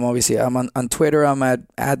ones. You know, I'm on Twitter. I'm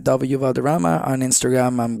at W Valderrama. On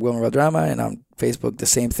Instagram, I'm Wilmer Valderrama, and on Facebook, the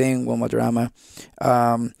same thing, Wilmer Valderrama.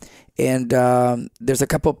 And there's a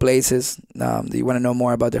couple places that you want to know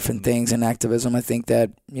more about different things in activism. I think that,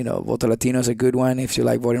 you know, Voto Latino is a good one if you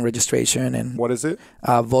like voting registration. And what is it?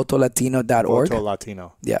 VotoLatino.org. Voto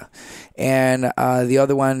Latino. Yeah. And the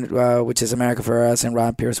other one, which is America for Us, and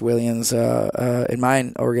Ron Pierce Williams in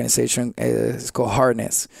my organization, is called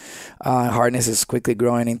Hardness. Hardness is quickly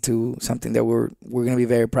growing into something that we're going to be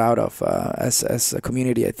very proud of as a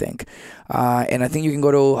community, I think. And I think you can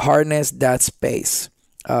go to hardness.space.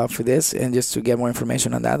 For this, and just to get more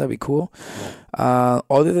information on that'd be cool.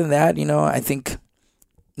 Other than that, I think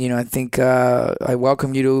I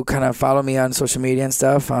welcome you to kind of follow me on social media and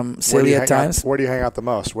stuff. I'm silly at times. Where do you hang out the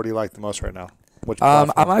most? What do you like the most right now?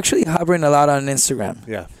 I'm actually hovering a lot on Instagram.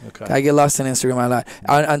 Yeah. Okay. I get lost on Instagram a lot.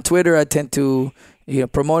 On Twitter, I tend to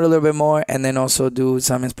promote a little bit more, and then also do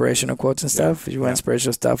some inspirational quotes and stuff. If you want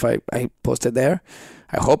inspirational stuff, I post it there.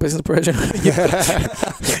 I hope it's inspirational.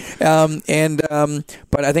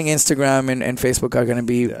 But I think Instagram and Facebook are going to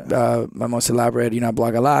be my most elaborate. I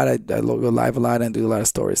blog a lot. I go live a lot and do a lot of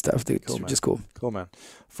story stuff. Which is cool. Cool, man.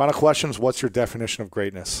 Final questions. What's your definition of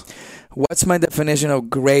greatness? What's my definition of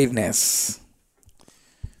greatness?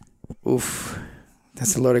 Oof,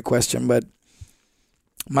 that's a loaded question, but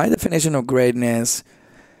my definition of greatness,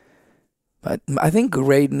 I think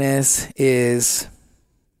greatness is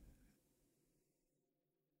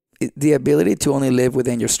the ability to only live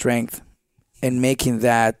within your strength and making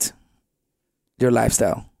that your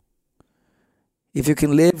lifestyle. If you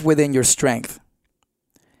can live within your strength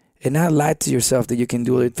and not lie to yourself that you can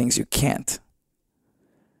do other things you can't,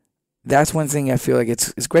 that's one thing I feel like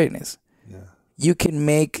it's greatness. Yeah. You can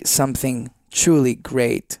make something truly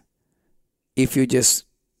great if you just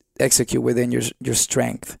execute within your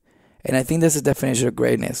strength. And I think that's the definition of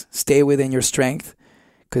greatness. Stay within your strength,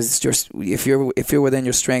 because if you're within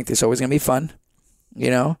your strength, it's always gonna be fun,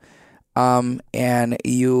 and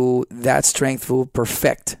that strength will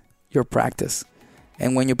perfect your practice.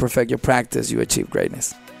 And when you perfect your practice, you achieve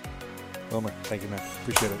greatness. Wilmer, thank you, man.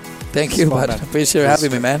 Appreciate it. Thank you, bud. Appreciate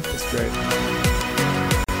having me, man. It's great.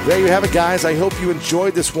 There you have it, guys. I hope you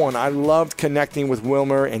enjoyed this one. I loved connecting with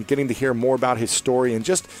Wilmer and getting to hear more about his story, and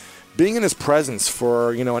just being in his presence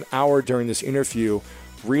for an hour during this interview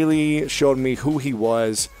really showed me who he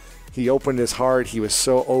was. He opened his heart. He was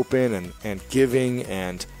so open and giving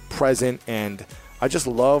and present, and I just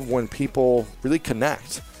love when people really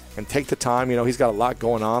connect and take the time. He's got a lot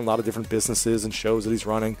going on, a lot of different businesses and shows that he's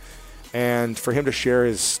running, and for him to share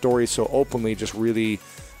his story so openly just really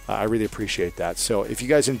I really appreciate that. So if you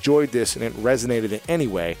guys enjoyed this and it resonated in any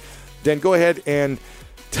way, then go ahead and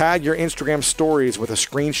tag your Instagram stories with a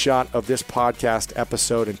screenshot of this podcast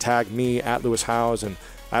episode and tag me at Lewis Howes and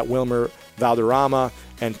at Wilmer Valderrama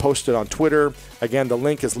and post it on Twitter. Again, the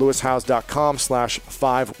link is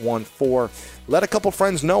lewishowes.com/514. Let a couple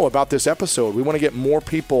friends know about this episode. We want to get more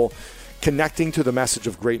people connecting to the message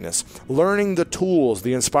of greatness, learning the tools,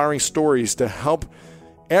 the inspiring stories to help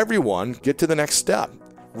everyone get to the next step,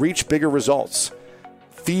 reach bigger results,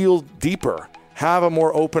 feel deeper, have a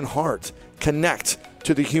more open heart, connect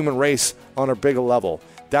to the human race on a bigger level.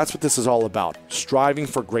 That's what this is all about, striving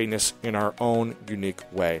for greatness in our own unique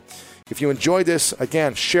way. If you enjoyed this,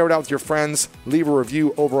 again, share it out with your friends. Leave a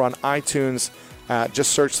review over on iTunes.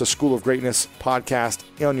 Just search the School of Greatness podcast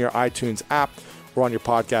on your iTunes app or on your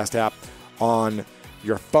podcast app on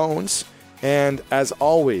your phones. And as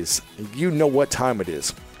always, you know what time it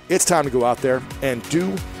is. It's time to go out there and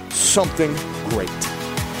do something great.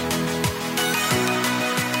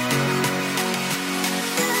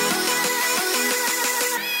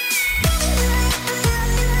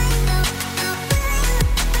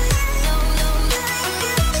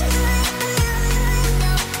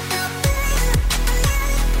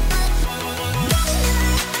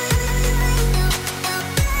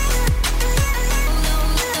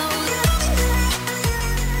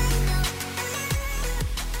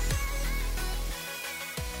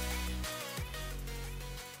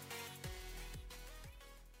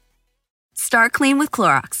 Start clean with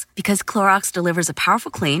Clorox, because Clorox delivers a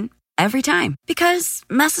powerful clean every time. Because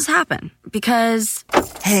messes happen. Because...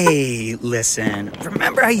 Hey, listen.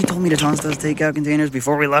 Remember how you told me to toss those takeout containers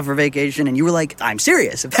before we left for vacation? And you were like, I'm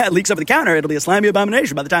serious. If that leaks over the counter, it'll be a slimy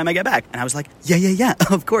abomination by the time I get back. And I was like, yeah,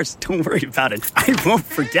 of course. Don't worry about it. I won't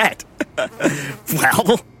forget.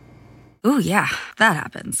 Well... Ooh, yeah, that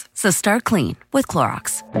happens. So start clean with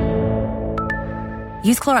Clorox.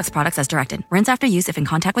 Use Clorox products as directed. Rinse after use if in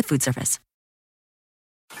contact with food surface.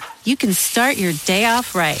 You can start your day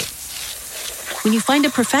off right when you find a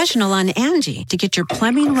professional on Angie to get your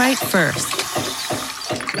plumbing right first.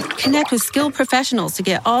 Connect with skilled professionals to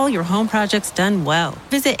get all your home projects done well.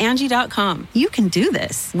 Visit Angie.com. You can do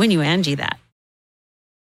this when you Angie that.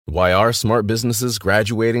 Why are smart businesses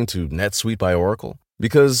graduating to NetSuite by Oracle?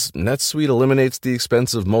 Because NetSuite eliminates the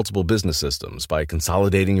expense of multiple business systems by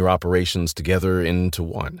consolidating your operations together into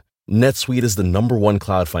one. NetSuite is the #1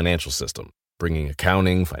 cloud financial system, bringing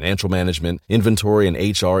accounting, financial management, inventory, and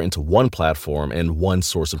HR into one platform and one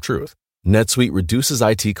source of truth. NetSuite reduces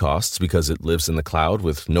IT costs because it lives in the cloud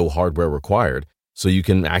with no hardware required, so you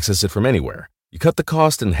can access it from anywhere. You cut the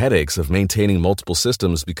cost and headaches of maintaining multiple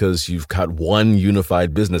systems because you've got one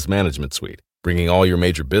unified business management suite. Bringing all your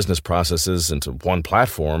major business processes into one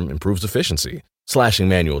platform improves efficiency, slashing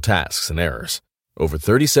manual tasks and errors. Over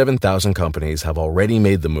 37,000 companies have already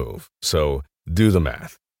made the move, so do the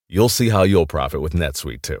math. You'll see how you'll profit with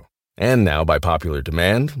NetSuite too. And now, by popular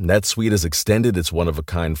demand, NetSuite has extended its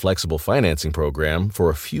one-of-a-kind flexible financing program for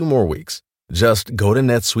a few more weeks. Just go to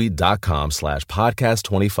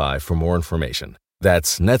netsuite.com/podcast25 for more information.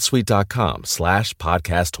 That's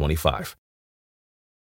netsuite.com/podcast25.